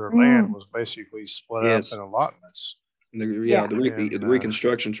 their land was basically split up in allotments. The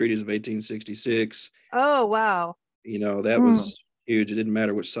Reconstruction treaties of 1866. Oh wow! That was huge. It didn't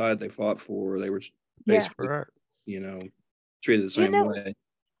matter which side they fought for; they were basically, treated the same way.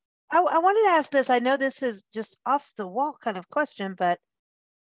 I wanted to ask this. I know this is just off the wall kind of question, but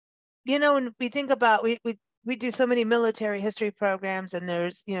when we think about we do so many military history programs, and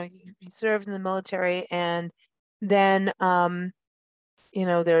there's you served in the military, and then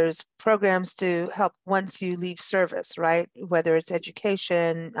there's programs to help once you leave service, right? Whether it's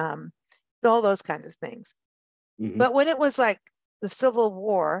education, all those kinds of things. But when it was like the Civil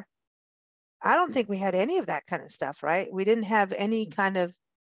War, I don't think we had any of that kind of stuff, right? We didn't have any kind of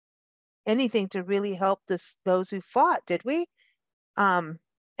anything to really help those who fought, did we? And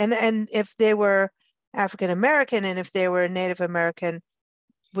if they were African American and if they were Native American,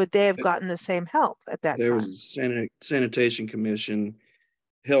 would they have gotten the same help at that time? There was a sanitation commission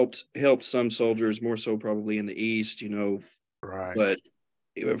helped some soldiers, more so probably in the East, but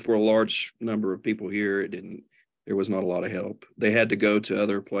for a large number of people here, there was not a lot of help. They had to go to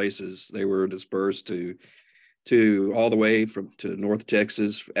other places. They were dispersed to all the way to North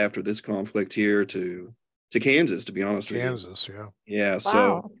Texas after this conflict here to Kansas, to be honest with you. Kansas, yeah. Yeah.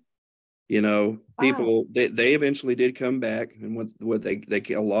 Wow. So, people, they eventually did come back, and what they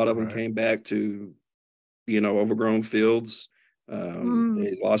a lot of them came back to, overgrown fields.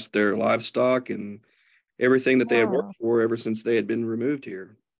 They lost their livestock and everything that they had worked for ever since they had been removed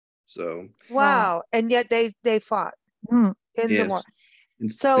here. So and yet they fought in the war.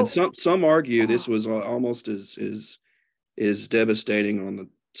 So and some argue this was almost as devastating on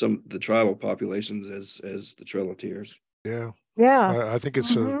the tribal populations as the Trail of Tears. I think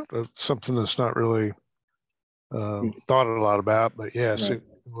it's something that's not really thought a lot about, but yes, it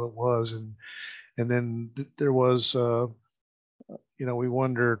was, and then there was we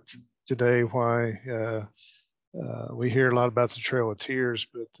wonder today why we hear a lot about the Trail of Tears,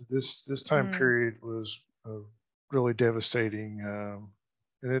 but this time period was really devastating,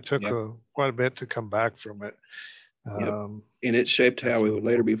 and it took quite a bit to come back from it. And it shaped how it would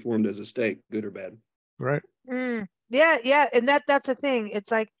later be formed as a state, good or bad. Right. Yeah, and that's the thing.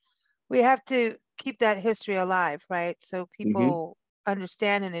 It's like we have to keep that history alive, right? So people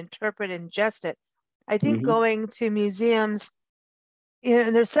understand and interpret and ingest it. I think going to museums,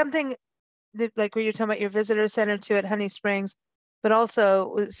 and there's something that, like where you're talking about your visitor center too at Honey Springs, but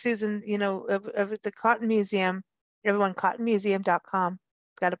also with Susan, of the Cotton Museum, everyone, cottonmuseum.com,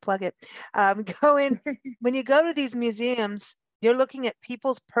 got to plug it. When you go to these museums, you're looking at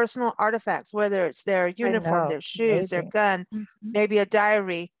people's personal artifacts, whether it's their uniform, their shoes, their gun, maybe a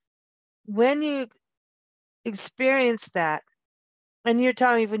diary. When you experience that, and you're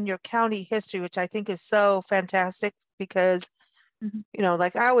talking even your county history, which I think is so fantastic because,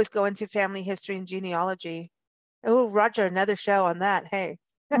 like I always go into family history and genealogy. Oh, Roger, another show on that. Hey,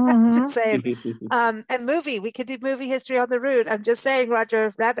 just saying. And we could do movie history on the route. I'm just saying,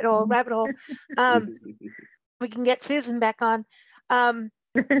 Roger, rabbit hole. We can get Susan back on.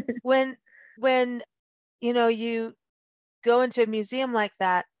 When you go into a museum like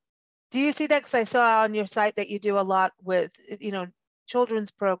that, do you see that? Because I saw on your site that you do a lot with,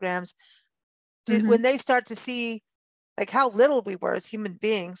 children's programs. When they start to see like how little we were as human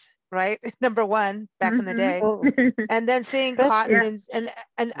beings, right? Number one, back in the day, and then seeing cotton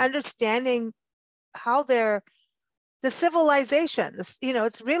and understanding how the civilization,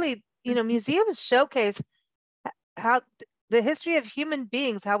 it's really, museums showcase how the history of human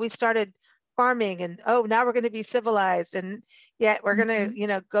beings, how we started farming, and now we're going to be civilized, and yet we're going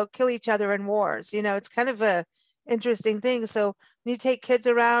to, go kill each other in wars. It's kind of a interesting thing. So when you take kids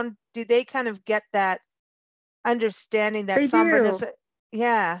around, do they kind of get that understanding, that somberness?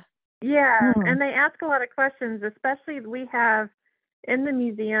 Yeah. Yeah. And they ask a lot of questions, especially we have in the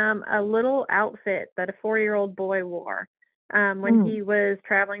museum a little outfit that a 4-year-old boy wore when he was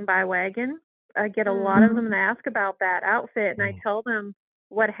traveling by wagon. I get a lot of them to ask about that outfit, and I tell them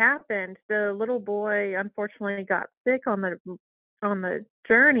what happened. The little boy unfortunately got sick on the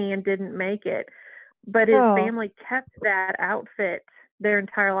journey and didn't make it, but his family kept that outfit their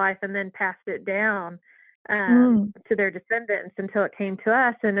entire life and then passed it down to their descendants until it came to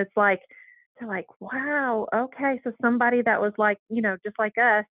us. And it's like, they're like, wow, okay, so somebody that was like, just like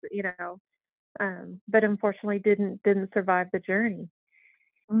us, but unfortunately didn't survive the journey.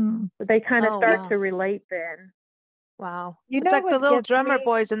 But they kind of start to relate then. Wow. It's like the little drummer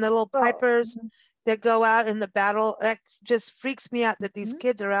boys and the little pipers that go out in the battle. That just freaks me out that these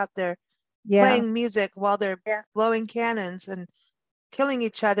kids are out there playing music while they're blowing cannons and killing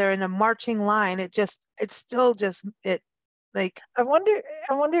each other in a marching line. I wonder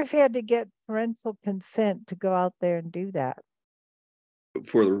if he had to get parental consent to go out there and do that.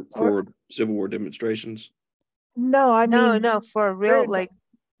 For Civil War demonstrations? No, I mean no, for real,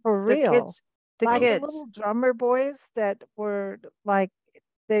 for real. The kids. The little drummer boys that were like,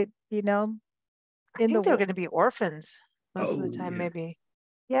 they, I think they're going to be orphans most of the time, maybe.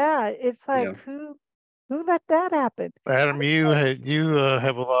 Yeah, it's like, who let that happen? Adam, you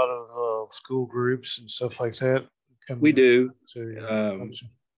have a lot of school groups and stuff like that. We do. And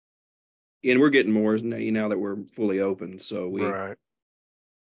we're getting more now that we're fully open. So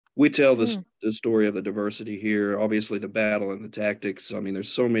we tell the story of the diversity here. Obviously, the battle and the tactics. I mean,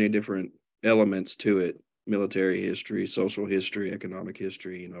 there's so many different elements to it: military history, social history, economic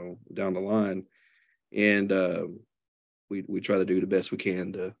history. Down the line, and we try to do the best we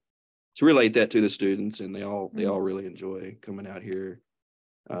can to relate that to the students, and they all really enjoy coming out here.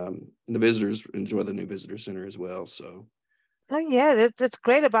 And the visitors enjoy the new visitor center as well. So, that's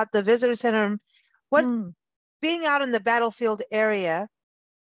great about the visitor center. Being out in the battlefield area.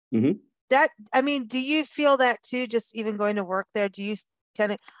 That, I mean, do you feel that too? Just even going to work there, do you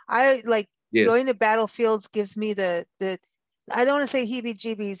kind of? Going to battlefields gives me the I don't want to say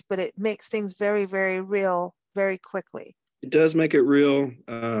heebie-jeebies, but it makes things very, very real very quickly. It does make it real.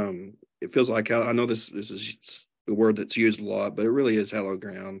 It feels like, I know this is a word that's used a lot, but it really is hallowed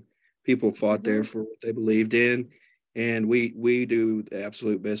ground. People fought there for what they believed in, and we do the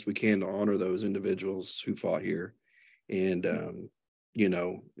absolute best we can to honor those individuals who fought here. And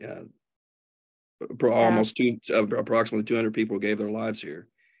approximately 200 people gave their lives here,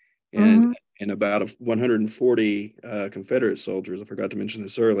 and about 140 Confederate soldiers, I forgot to mention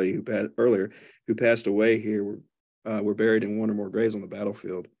this earlier, who passed away here were buried in one or more graves on the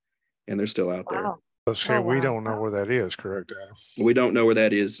battlefield, and they're still out there. We don't know where that is, correct, Adam? We don't know where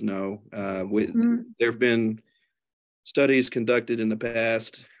that is. No, there have been studies conducted in the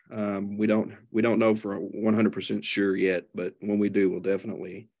past. We don't know for 100% sure yet, but when we do, we'll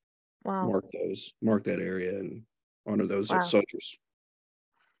definitely mark that area and honor those soldiers.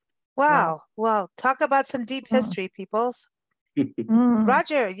 Wow. Well, talk about some deep history, peoples.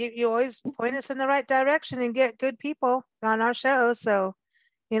 Roger, you always point us in the right direction and get good people on our show. So,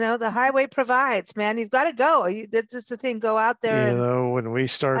 the highway provides, man. You've got to go. That's the thing. Go out there. When we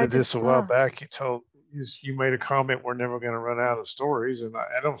started this a while back, you made a comment, we're never going to run out of stories, and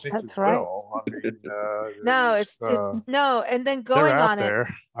I don't think that's we will. I mean, no, it's no, and then going out on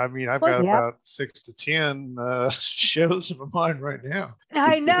there. I mean, I've got about 6 to 10 shows in my mind right now.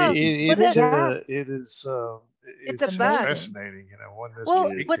 I know. It's fascinating, when this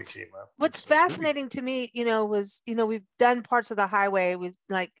week came up. What's fascinating to me, was, we've done parts of the highway. We've,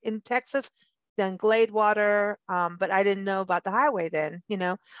 like in Texas, done Gladewater, but I didn't know about the highway then,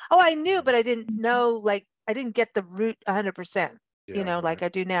 I knew, but I didn't know, I didn't get the route 100%, like I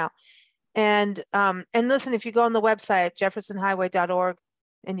do now. And listen, if you go on the website, jeffersonhighway.org,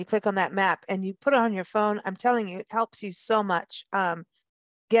 and you click on that map and you put it on your phone, I'm telling you, it helps you so much.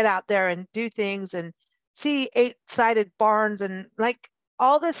 Get out there and do things and see 8-sided barns and like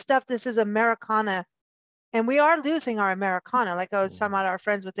all this stuff. This is Americana. And we are losing our Americana. Like I was talking about our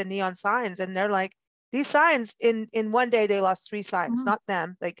friends with the neon signs, and they're like, these signs in one day, they lost 3 signs, not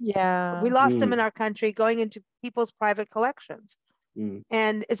them. We lost them in our country going into people's private collections.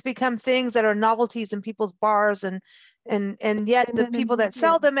 And it's become things that are novelties in people's bars. And yet the people that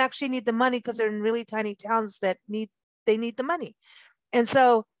sell them actually need the money because they're in really tiny towns that need the money. And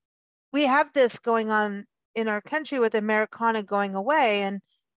so we have this going on in our country with Americana going away. And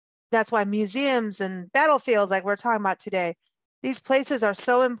that's why museums and battlefields, like we're talking about today, these places are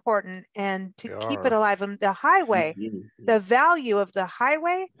so important, and to keep it alive. And the highway, the value of the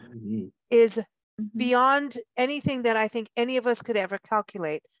highway is beyond anything that I think any of us could ever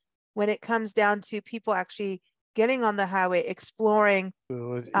calculate when it comes down to people actually getting on the highway, exploring,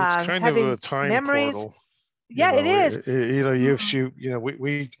 it's kind of a time memories. portal. Yeah, it is. We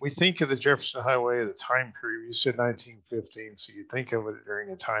think of the Jefferson Highway, the time period. You said 1915, so you think of it during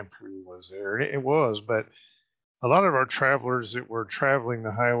the time period was there. And it was, but a lot of our travelers that were traveling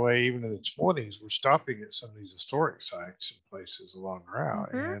the highway, even in the 20s, were stopping at some of these historic sites and places along the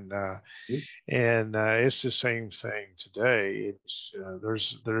route. And it's the same thing today. It's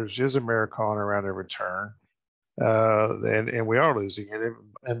there's Americana around every turn, and we are losing it.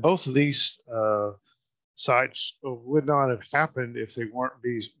 And both of these sites would not have happened if they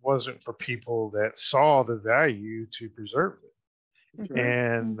wasn't for people that saw the value to preserve it.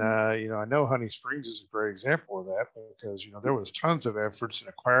 And I know Honey Springs is a great example of that, because there was tons of efforts in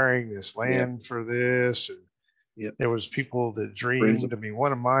acquiring this land for this, and there was people that dreamed. I mean,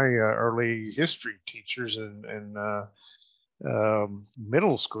 one of my early history teachers in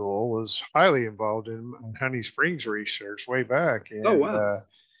middle school was highly involved in Honey Springs research way back.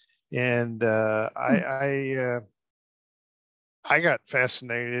 And, I got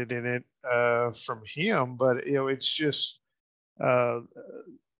fascinated in it from him, but it's just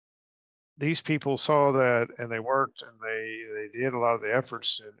these people saw that, and they worked, and they did a lot of the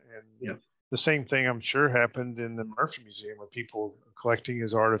efforts, and the same thing I'm sure happened in the Murphy Museum, with people collecting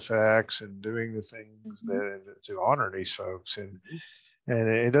his artifacts and doing the things that to honor these folks. And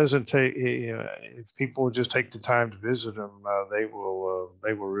it doesn't take, if people just take the time to visit them, they will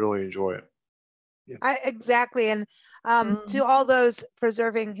really enjoy it. Exactly. And to all those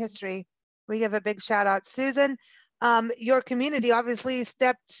preserving history, we give a big shout out. Susan, your community obviously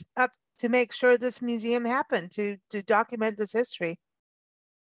stepped up to make sure this museum happened, to document this history.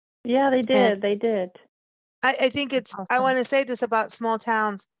 Yeah, they did. They did. I think it's awesome. I want to say this about small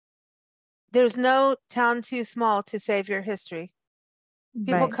towns. There's no town too small to save your history.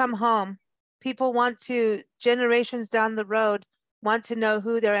 People come home. People want to, generations down the road, want to know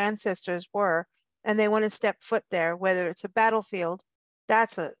who their ancestors were, and they want to step foot there, whether it's a battlefield.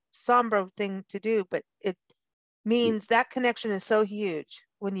 That's a somber thing to do, but it means that connection is so huge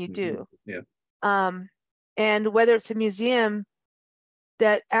when you do. And whether it's a museum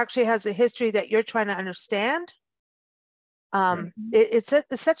that actually has a history that you're trying to understand,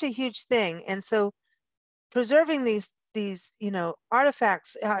 it's such a huge thing. And so preserving these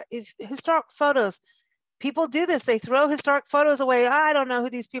artifacts, historic photos, people do this. They throw historic photos away. I don't know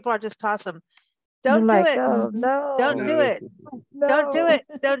who these people are, just toss them. Don't do it. No. Don't do it. No. Don't do it.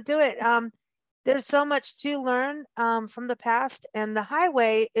 Don't do it. There's so much to learn from the past, and the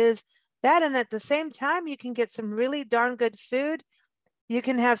highway is that. And at the same time, you can get some really darn good food. You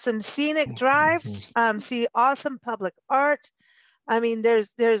can have some scenic drives, see awesome public art. I mean,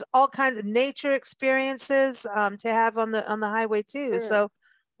 there's all kinds of nature experiences to have on the highway too. So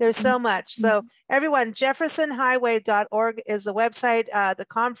there's so much. So everyone, jeffersonhighway.org is the website. The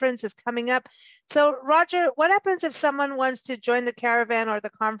conference is coming up. So Roger, what happens if someone wants to join the caravan or the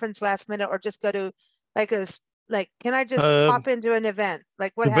conference last minute, or just go to can I just pop into an event?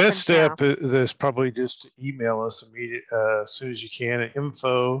 Like, what happens? The best step is probably just to email us immediately as soon as you can at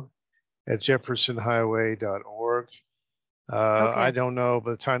info@jeffersonhighway.org. I don't know,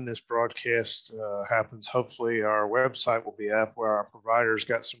 by the time this broadcast happens, hopefully our website will be up, where our provider's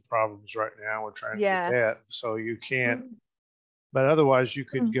got some problems right now. We're trying to get that. So you can't, but otherwise you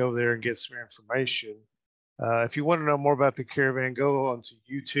could go there and get some information. If you want to know more about the caravan, go onto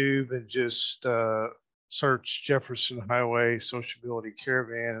YouTube and just search Jefferson Highway Sociability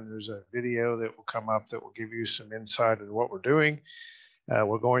Caravan, and there's a video that will come up that will give you some insight into what we're doing.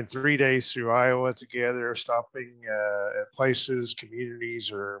 We're going 3 days through Iowa together, stopping at places.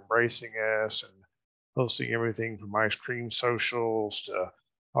 Communities are embracing us and hosting everything from ice cream socials to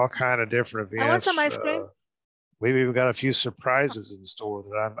all kind of different events. I want some ice cream. We've even got a few surprises in store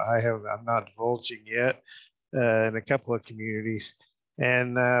that I'm not divulging yet in a couple of communities.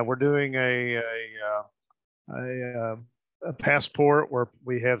 And we're doing a passport where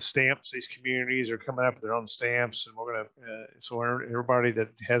we have stamps. These communities are coming up with their own stamps, and we're going to, so everybody that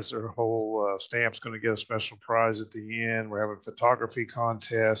has their whole stamps going to get a special prize at the end. We're having a photography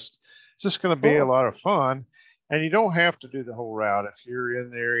contest. It's just going to be a lot of fun. And you don't have to do the whole route. If you're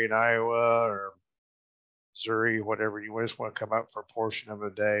in there in Iowa or Missouri, whatever, you just want to come out for a portion of a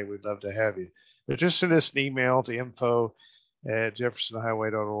day, we'd love to have you. But just send us an email to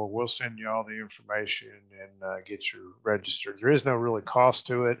info@jeffersonhighway.org. We'll send you all the information and get you registered. There is no really cost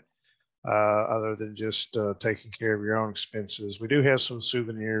to it. other than just taking care of your own expenses. We do have some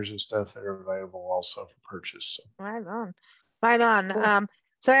souvenirs and stuff that are available also for purchase. So. Right on. Right on. Cool.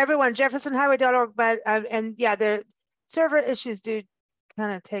 So everyone, jeffersonhighway.org, but, and yeah, the server issues do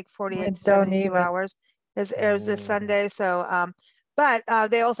kind of take 48 to 72 hours. This airs this Sunday. So, but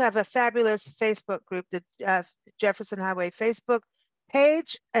they also have a fabulous Facebook group, the Jefferson Highway Facebook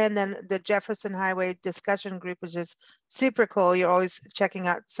page, and then the Jefferson Highway discussion group, which is super cool. You're always checking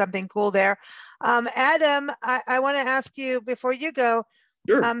out something cool there. Adam, I want to ask you before you go,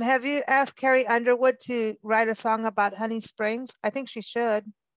 sure. Have you asked Carrie Underwood to write a song about Honey Springs? I think she should.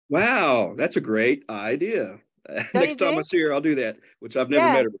 Wow, that's a great idea. Next time I see her, I'll do that, which I've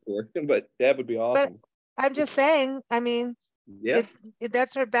never met her before, but that would be awesome. But I'm just saying, I mean, yeah,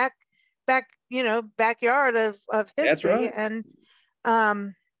 that's her backyard of history. That's right. And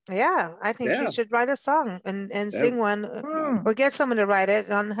yeah, I think she should write a song and sing one or get someone to write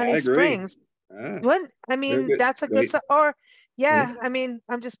it on Honey Springs. I mean, that's a good song. Or I mean,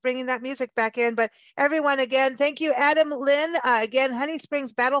 I'm just bringing that music back in. But everyone, again, thank you, Adam, Lynn. Again, Honey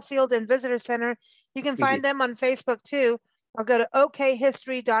Springs Battlefield and Visitor Center. You can find them on Facebook too, or go to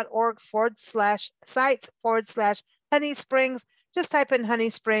okhistory.org/sites/Honey Springs. Just type in Honey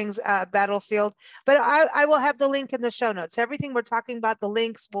Springs Battlefield. But I will have the link in the show notes. Everything we're talking about, the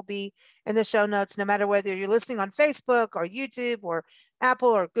links will be in the show notes, no matter whether you're listening on Facebook or YouTube or Apple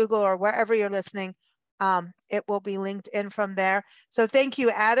or Google or wherever you're listening. It will be linked in from there. So thank you,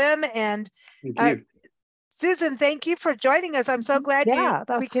 Adam. And Susan, thank you for joining us. I'm so glad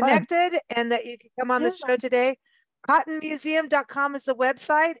we connected and that you could come on the show today. Cottonmuseum.com is the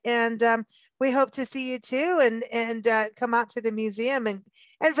website. And we hope to see you too and come out to the museum and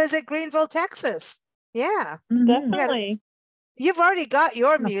visit Greenville, Texas. Yeah. Definitely. You've already got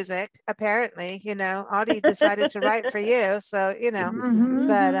your music, apparently, Audie decided to write for you. So,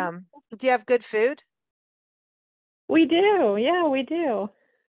 but do you have good food? We do. Yeah, we do.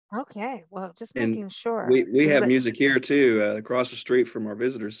 Okay. Well, just making sure. We have music here too. Across the street from our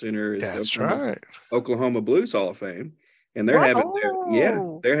visitor center is the Oklahoma Blues Hall of Fame. And they're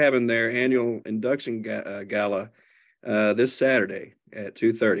having their annual induction gala this Saturday at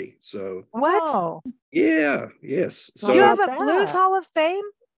 2:30. So what? Yes. So you have a Blues Hall of Fame?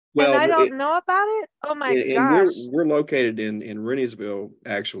 Well, and I don't know about it. Oh my gosh! We're located in Renniesville.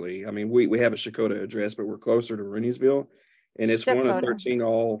 Actually, I mean we have a Shakota address, but we're closer to Renniesville, and it's one of 13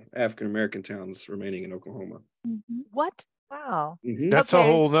 all African American towns remaining in Oklahoma. What? Wow. That's a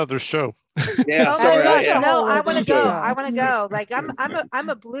whole nother show. Yeah. Sorry. No, I want to go. I want to go. Like I'm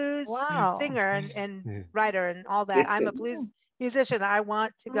a blues singer and writer and all that. I'm a blues musician. I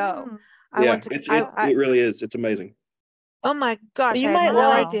want to go. It really is. It's amazing. Oh my gosh, I had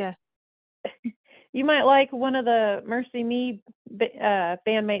no idea. You might like one of the Mercy Me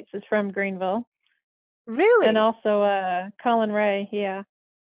bandmates is from Greenville. Really? And also Colin Ray, yeah.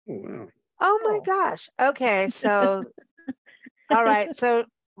 Oh, wow. Oh my gosh. Okay, so all right. So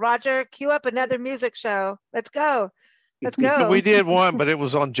Roger, cue up another music show. Let's go. Let's go. We did one, but it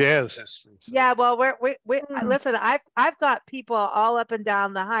was on jazz history. So. Yeah, well, we listen, I've got people all up and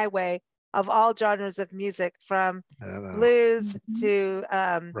down the highway of all genres of music, from blues to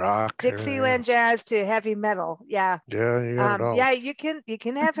rock, Dixieland jazz to heavy metal. Yeah. Yeah, you can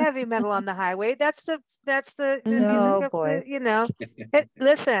have heavy metal on the highway. That's the music of the,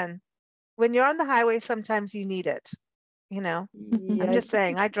 listen, when you're on the highway, sometimes you need it. I'm just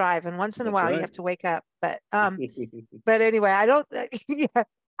saying, I drive, and once in a while you have to wake up. But anyway, I don't. I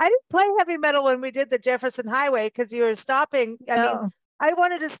didn't play heavy metal when we did the Jefferson Highway because you were stopping. I mean, I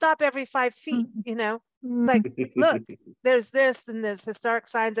wanted to stop every 5 feet. It's like, look, there's this and there's historic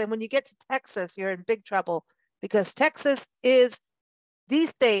signs, and when you get to Texas, you're in big trouble because Texas is the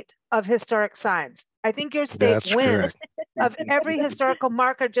state of historic signs. I think your state wins of every historical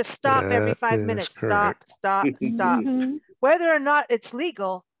marker. Just stop every 5 minutes. Correct. Stop. Whether or not it's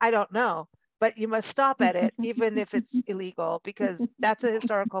legal, I don't know, but you must stop at it, even if it's illegal, because that's a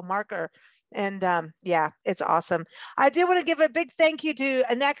historical marker. And it's awesome. I do want to give a big thank you to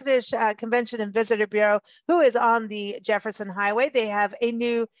Natchitoches Convention and Visitor Bureau, who is on the Jefferson Highway. They have a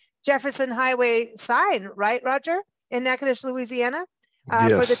new Jefferson Highway sign, right, Roger, in Natchitoches, Louisiana?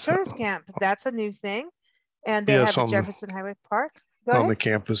 For the tourist camp. That's a new thing. And they have the Jefferson Highway Park. Go ahead. The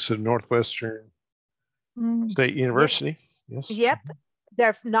campus of Northwestern State University. Yep.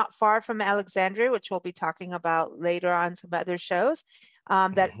 They're not far from Alexandria, which we'll be talking about later on some other shows.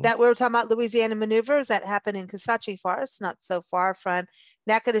 That we were talking about Louisiana maneuvers that happen in Kisatchie Forest, not so far from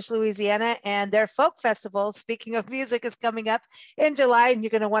Natchitoches, Louisiana, and their folk festival, speaking of music, is coming up in July, and you're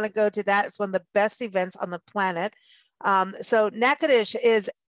going to want to go to that. It's one of the best events on the planet. So Natchitoches is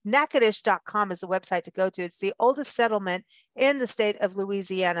Natchitoches.com is the website to go to. It's the oldest settlement in the state of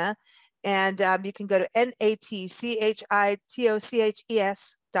Louisiana. And you can go to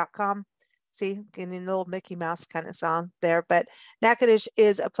NATCHITOCHES.com. See, getting a little Mickey Mouse kind of song there. But Natchitoches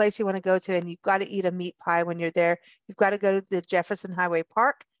is a place you want to go to, and you've got to eat a meat pie when you're there. You've got to go to the Jefferson Highway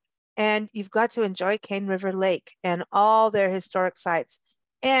Park, and you've got to enjoy Cane River Lake and all their historic sites,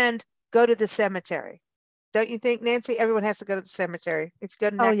 and go to the cemetery. Don't you think, Nancy? Everyone has to go to the cemetery. If you go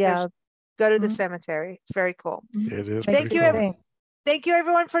to Natchitoches, go to the cemetery. It's very cool. It is. Thank you, thank you,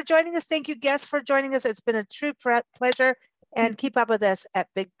 everyone, for joining us. Thank you, guests, for joining us. It's been a true pleasure. And keep up with us at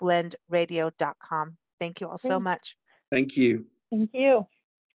bigblendradio.com. Thank you all so much. Thank you. Thank you.